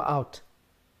hear them out.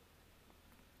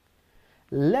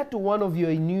 Let one of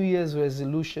your New Year's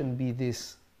resolution be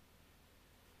this.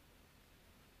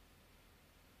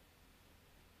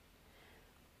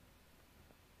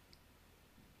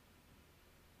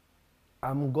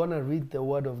 I'm going to read the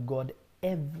word of God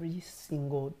every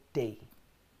single day.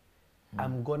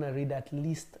 I'm going to read at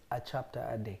least a chapter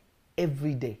a day.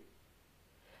 Every day.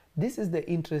 This is the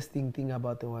interesting thing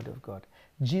about the word of God.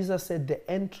 Jesus said, the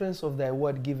entrance of thy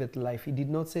word giveth life. He did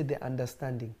not say the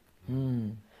understanding.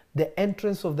 The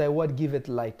entrance of thy word giveth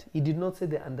light. He did not say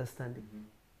the understanding.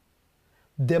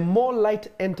 The more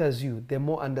light enters you, the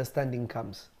more understanding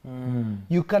comes.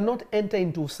 You cannot enter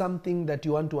into something that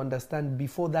you want to understand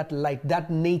before that light,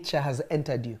 that nature has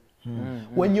entered you.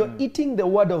 When you're eating the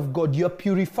word of God, you're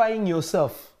purifying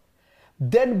yourself.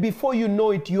 Then before you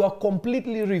know it, you are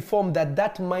completely reformed,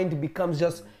 that mind becomes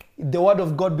just, the word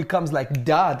of God becomes like,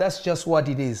 that's just what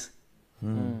it is.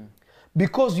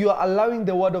 Because you are allowing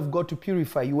the word of God to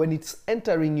purify you. When it's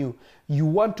entering you, you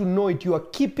want to know it. You are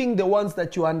keeping the ones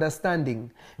that you are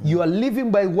understanding. You are living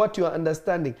by what you are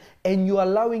understanding. And you are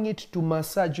allowing it to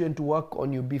massage you and to work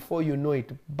on you. Before you know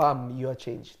it, bam, you are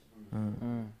changed.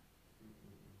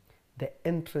 The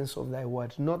entrance of thy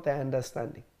word, not the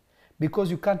understanding. Because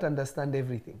you can't understand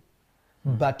everything.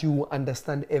 But you will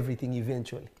understand everything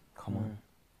eventually. Come on.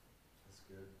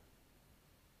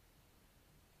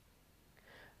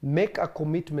 Make a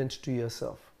commitment to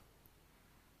yourself.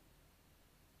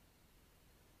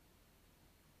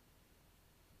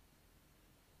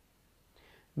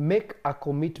 Make a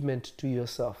commitment to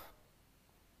yourself.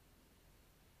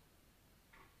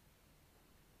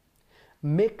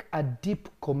 Make a deep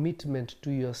commitment to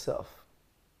yourself.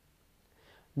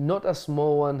 Not a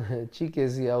small one,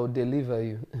 Chikezi, I will deliver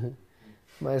you.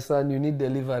 My son, you need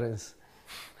deliverance.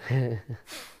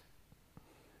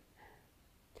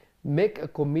 Make a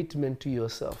commitment to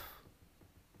yourself.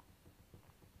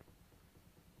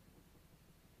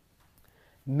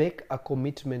 Make a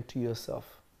commitment to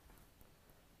yourself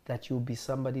that you'll be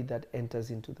somebody that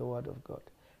enters into the word of God.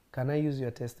 Can I use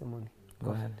your testimony? Go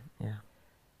ahead. Yeah.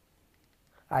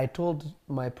 I told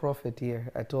my prophet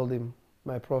here, I told him,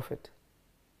 my prophet,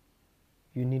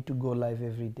 you need to go live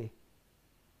every day.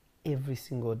 Every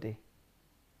single day.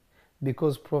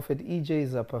 Because Prophet EJ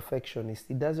is a perfectionist.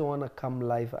 He doesn't want to come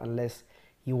live unless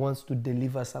he wants to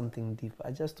deliver something deep.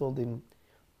 I just told him,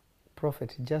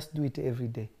 Prophet, just do it every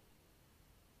day.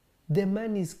 The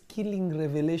man is killing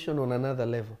revelation on another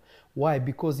level. Why?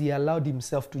 Because he allowed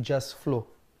himself to just flow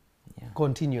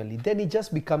continually. Then it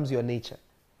just becomes your nature.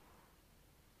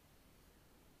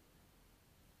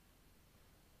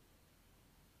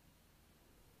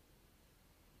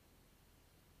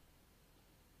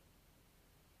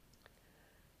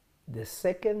 The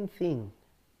second thing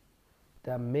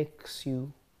that makes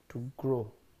you to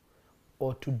grow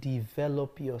or to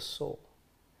develop your soul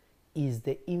is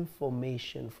the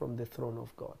information from the throne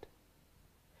of God.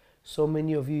 So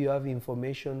many of you have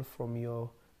information from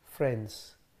your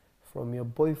friends, from your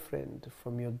boyfriend,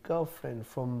 from your girlfriend,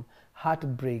 from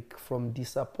heartbreak, from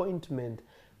disappointment.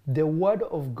 The word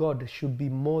of God should be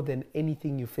more than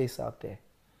anything you face out there.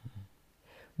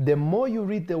 The more you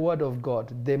read the word of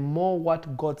God, the more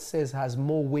what God says has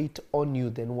more weight on you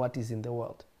than what is in the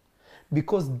world.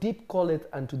 Because deep calleth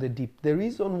unto the deep. The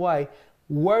reason why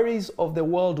worries of the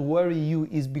world worry you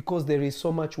is because there is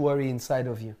so much worry inside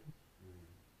of you.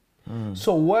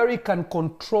 So worry can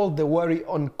control the worry,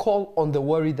 call on the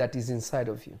worry that is inside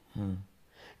of you.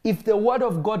 If the word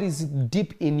of God is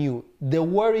deep in you, the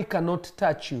worry cannot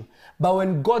touch you. But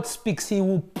when God speaks, he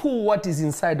will pull what is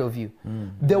inside of you.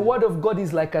 The word of God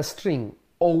is like a string,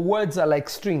 or words are like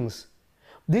strings.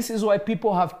 This is why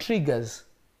people have triggers.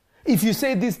 If you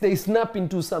say this, they snap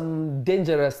into some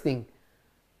dangerous thing.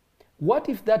 What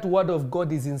if that word of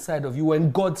God is inside of you?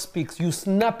 When God speaks, you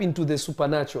snap into the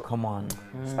supernatural. Come on.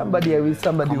 Somebody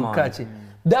will catch it.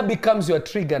 That becomes your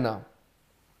trigger now.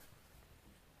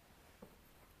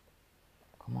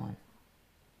 Come on.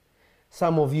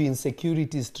 Some of you,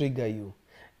 insecurities trigger you.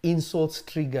 Insults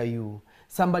trigger you.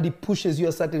 Somebody pushes you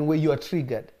a certain way, you are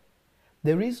triggered.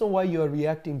 The reason why you are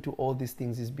reacting to all these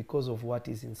things is because of what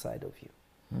is inside of you.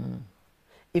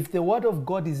 If the word of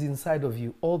God is inside of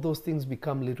you, all those things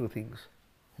become little things.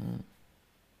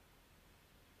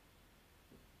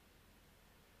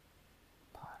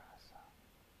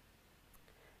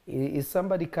 Is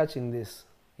somebody catching this?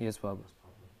 Yes, Papa.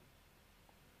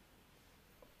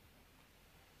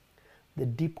 The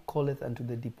deep calleth unto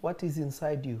the deep. What is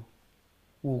inside you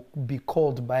will be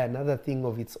called by another thing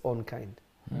of its own kind.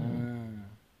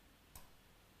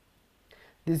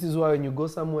 This is why when you go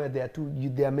somewhere, there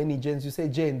are many Janes. You say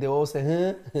Jane, they all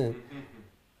say, huh?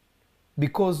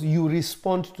 Because you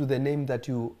respond to the name that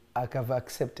you have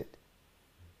accepted.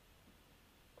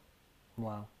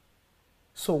 Wow.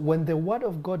 So when the word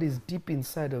of God is deep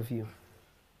inside of you,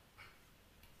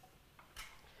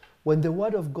 when the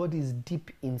word of God is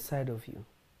deep inside of you,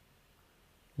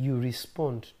 you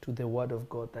respond to the word of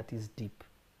God that is deep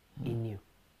in you.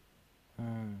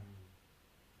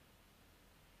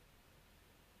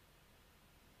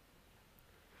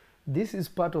 This is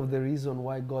part of the reason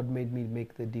why God made me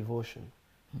make the devotion,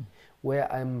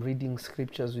 where I'm reading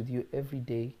scriptures with you every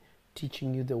day,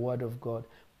 teaching you the word of God,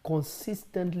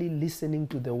 consistently listening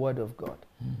to the word of God.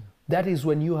 That is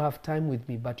when you have time with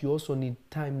me, but you also need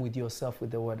time with yourself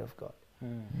with the word of God.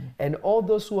 And all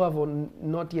those who have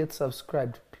not yet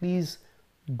subscribed, please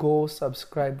go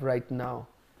subscribe right now.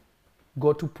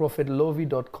 Go to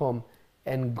prophetlovy.com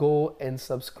and go and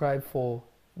subscribe for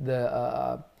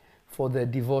the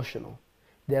devotional.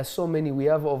 There are so many. We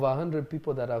have over 100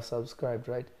 people that have subscribed,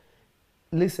 right?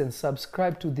 Listen,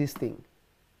 subscribe to this thing.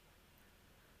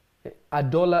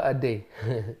 $1 a day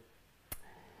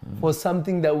for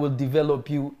something that will develop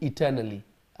you eternally.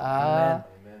 Amen.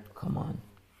 Come on.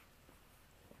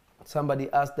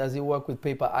 Somebody asked, does it work with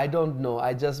paper? I don't know.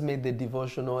 I just made the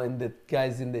devotional and the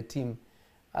guys in the team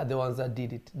are the ones that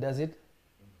did it. Does it?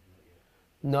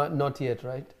 Not yet,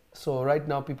 right? So right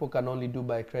now people can only do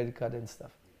by credit card and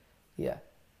stuff. Yeah.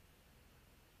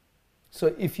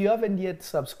 So if you haven't yet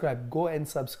subscribed, go and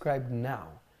subscribe now.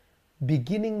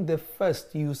 Beginning the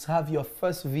 1st, you have your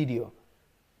first video.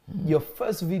 Your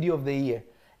first video of the year.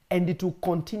 And it will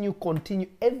continue.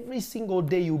 Every single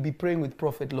day you'll be praying with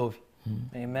Prophet Lovy.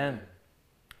 Amen.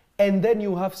 And then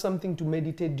you have something to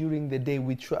meditate during the day,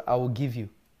 which I will give you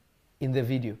in the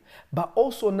video. But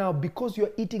also now, because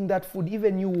you're eating that food,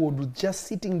 even you would just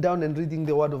sitting down and reading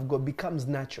the word of God becomes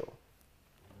natural.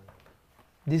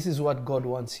 This is what God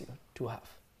wants you to have.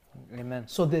 Amen.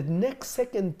 So the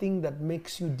second thing that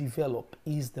makes you develop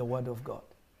is the word of God.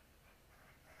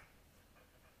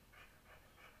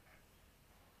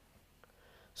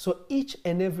 So each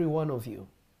and every one of you,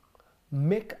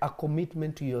 make a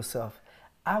commitment to yourself.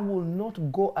 I will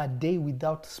not go a day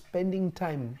without spending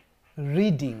time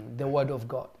reading the word of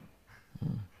God.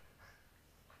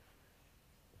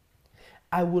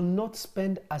 I will not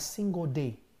spend a single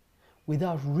day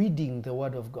without reading the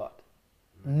word of God.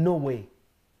 No way.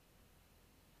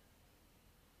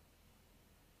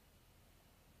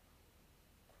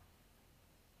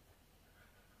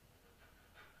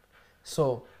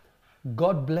 So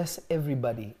God bless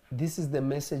everybody. This is the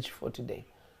message for today.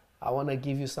 I want to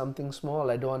give you something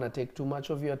small. I don't want to take too much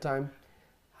of your time.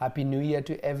 Happy New Year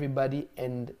to everybody.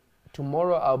 And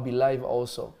tomorrow I'll be live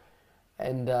also.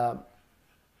 And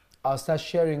I'll start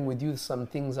sharing with you some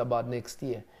things about next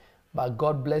year. But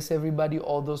God bless everybody.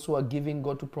 All those who are giving,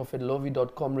 go to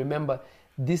prophetlovy.com. Remember,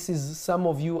 this is, some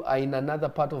of you are in another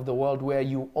part of the world where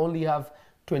you only have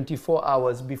 24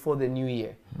 hours before the new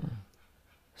year.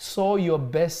 Sow your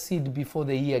best seed before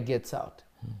the year gets out.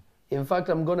 In fact,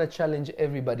 I'm going to challenge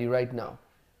everybody right now.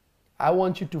 I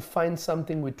want you to find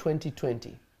something with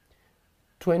 2020.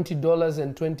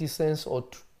 $20.20 or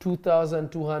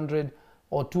 2,200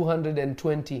 or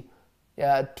 220,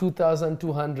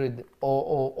 2,200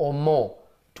 or more,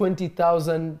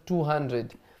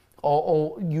 20,200,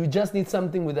 or you just need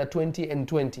something with a 20 and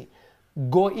 20.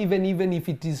 Go even if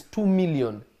it is 2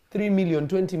 million, 3 million,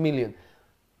 20 million.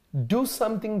 Do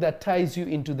something that ties you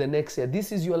into the next year.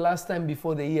 This is your last time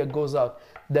before the year goes out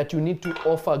that you need to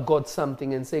offer God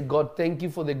something and say, God, thank you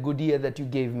for the good year that you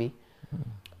gave me.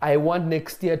 I want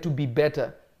next year to be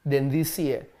better than this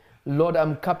year. Lord,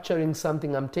 I'm capturing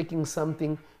something. I'm taking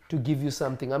something to give you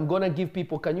something. I'm going to give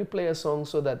people, can you play a song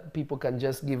so that people can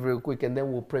just give real quick and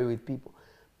then we'll pray with people?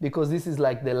 Because this is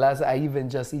like the last,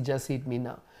 it just hit me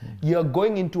now. You're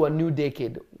going into a new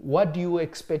decade. What do you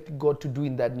expect God to do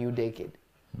in that new decade?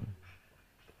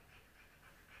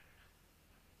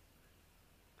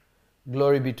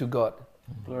 Glory be to God.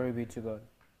 Glory be to God.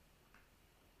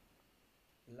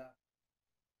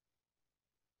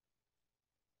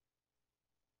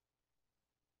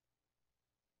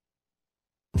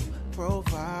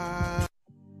 Provide.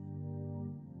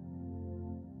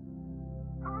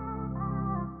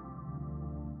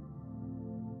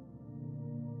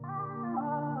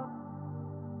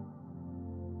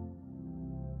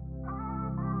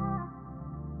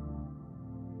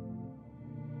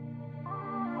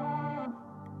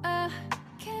 I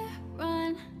can't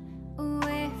run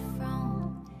away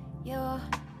from your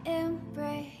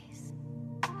embrace.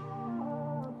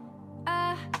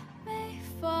 I may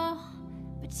fall,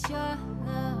 but your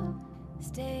love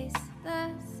stays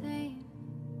the same.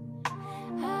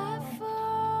 I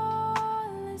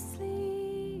fall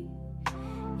asleep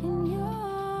in your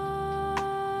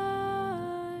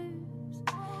arms,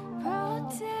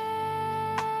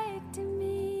 protecting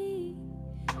me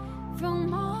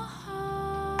from all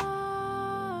harm.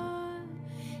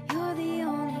 You're the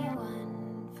only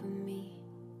one for me.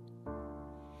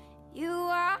 You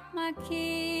are my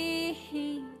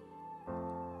king.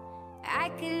 I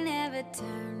can never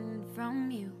turn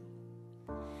from you.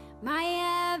 My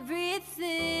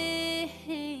everything,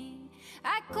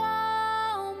 I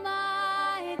call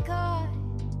my God.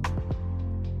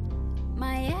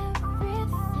 My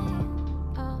everything,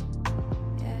 oh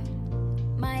yeah.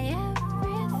 My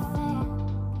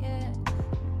everything, yeah.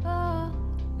 Oh,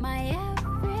 my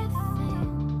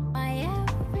everything, my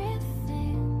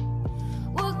everything.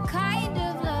 What kind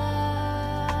of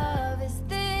love is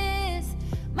this?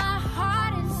 My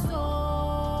heart and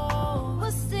soul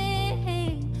will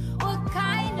sing. What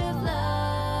kind of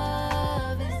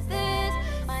love is this?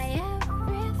 My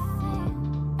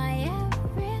everything, my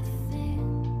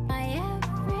everything, my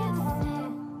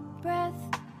everything. Breath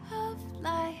of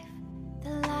life,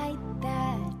 the light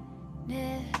that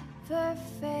never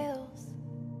fails.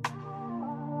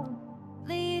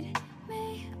 Lead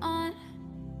me on,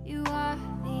 you are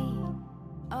the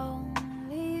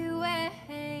only way.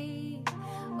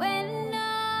 When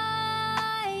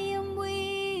I am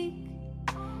weak,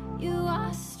 you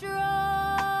are strong.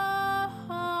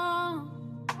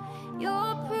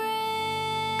 Your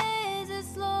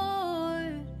presence,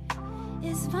 Lord,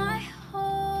 is my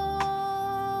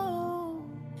hope.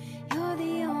 You're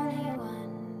the only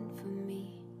one for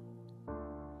me.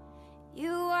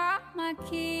 You are my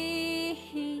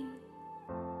king.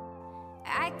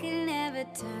 I can never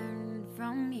turn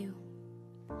from you.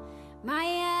 My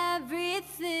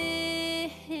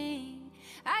everything,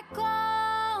 I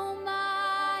call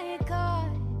my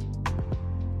God.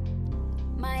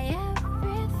 My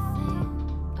everything,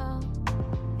 oh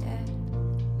yeah.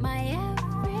 My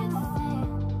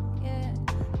everything, yeah.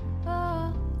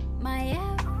 Oh, my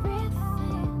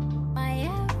everything, my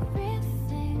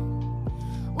everything.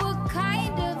 What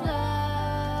kind of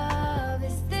love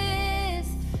is this?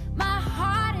 My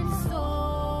heart and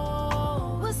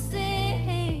soul will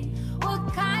sing.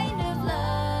 What kind of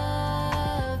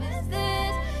love is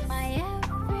this? My everything.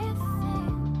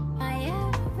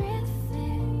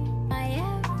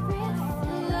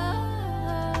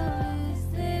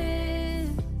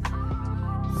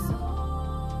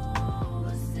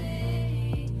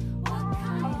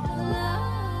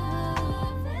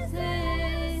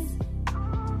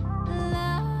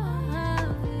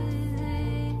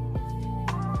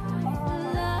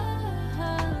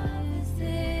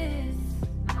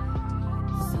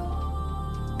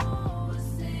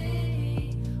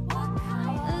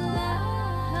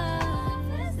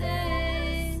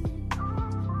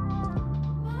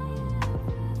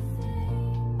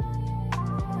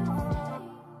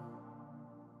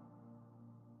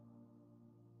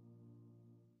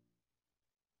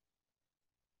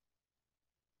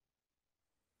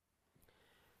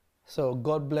 So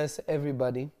God bless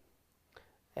everybody.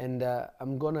 And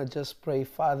I'm going to just pray.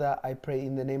 Father, I pray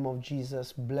in the name of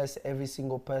Jesus, bless every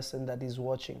single person that is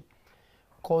watching.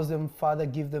 Cause them, Father,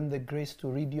 give them the grace to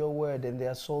read your word and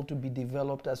their soul to be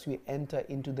developed as we enter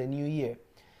into the new year.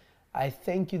 I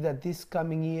thank you that this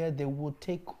coming year they will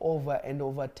take over and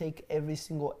overtake every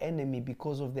single enemy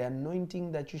because of the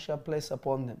anointing that you shall place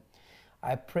upon them.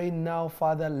 I pray now,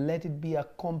 Father, let it be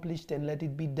accomplished and let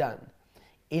it be done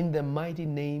in the mighty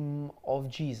name of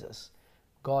Jesus.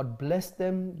 God bless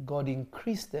them, God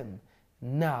increase them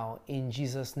now in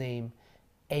Jesus' name.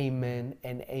 Amen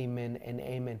and amen and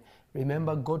amen.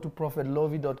 Remember, go to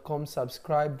prophetlovy.com,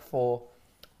 subscribe for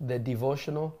the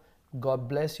devotional. God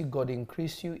bless you, God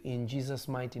increase you in Jesus'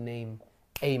 mighty name.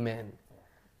 Amen.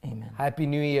 Amen. Happy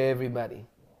New Year, everybody.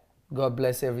 God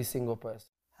bless every single person.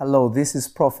 Hello, this is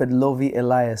Prophet Lovy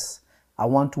Elias. I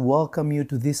want to welcome you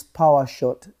to this Power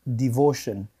Shot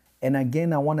devotion. And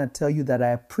again, I want to tell you that I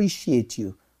appreciate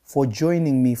you for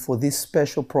joining me for this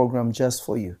special program just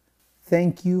for you.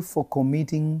 Thank you for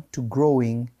committing to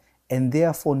growing and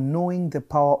therefore knowing the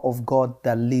power of God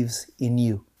that lives in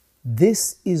you.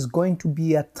 This is going to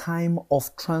be a time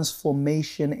of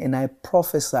transformation, and I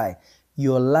prophesy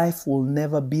your life will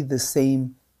never be the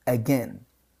same again.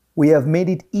 We have made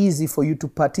it easy for you to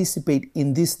participate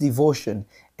in this devotion,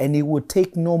 and it will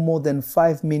take no more than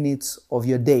 5 minutes of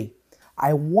your day.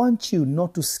 I want you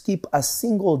not to skip a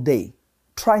single day.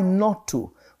 Try not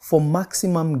to, for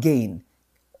maximum gain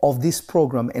of this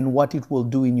program and what it will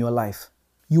do in your life.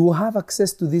 You will have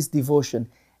access to this devotion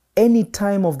any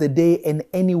time of the day and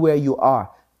anywhere you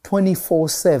are,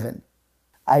 24/7.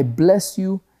 I bless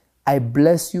you, I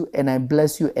bless you, and I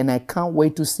bless you, and I can't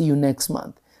wait to see you next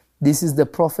month. This is the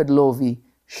Prophet Lovy.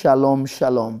 Shalom,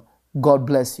 shalom. God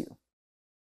bless you.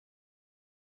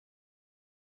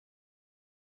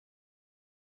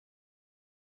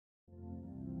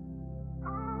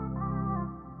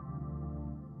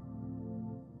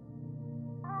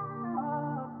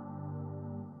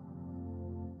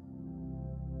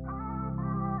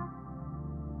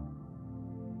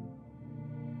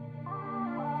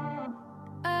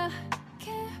 I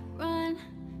can't run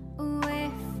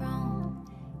away from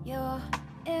your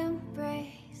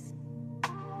embrace.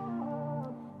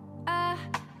 I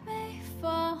may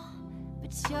fall,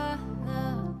 but your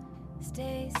love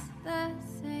stays the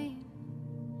same.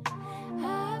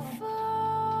 I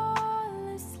fall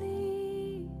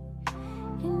asleep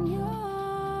in your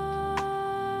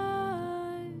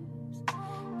arms,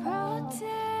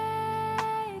 protecting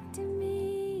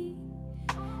me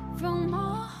from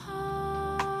all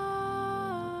harm.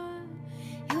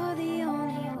 You're the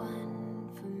only one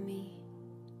for me.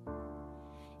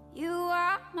 You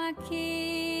are my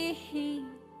king.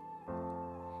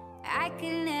 I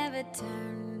can never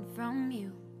turn from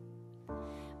you.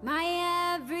 My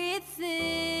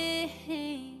everything.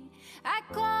 I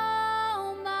call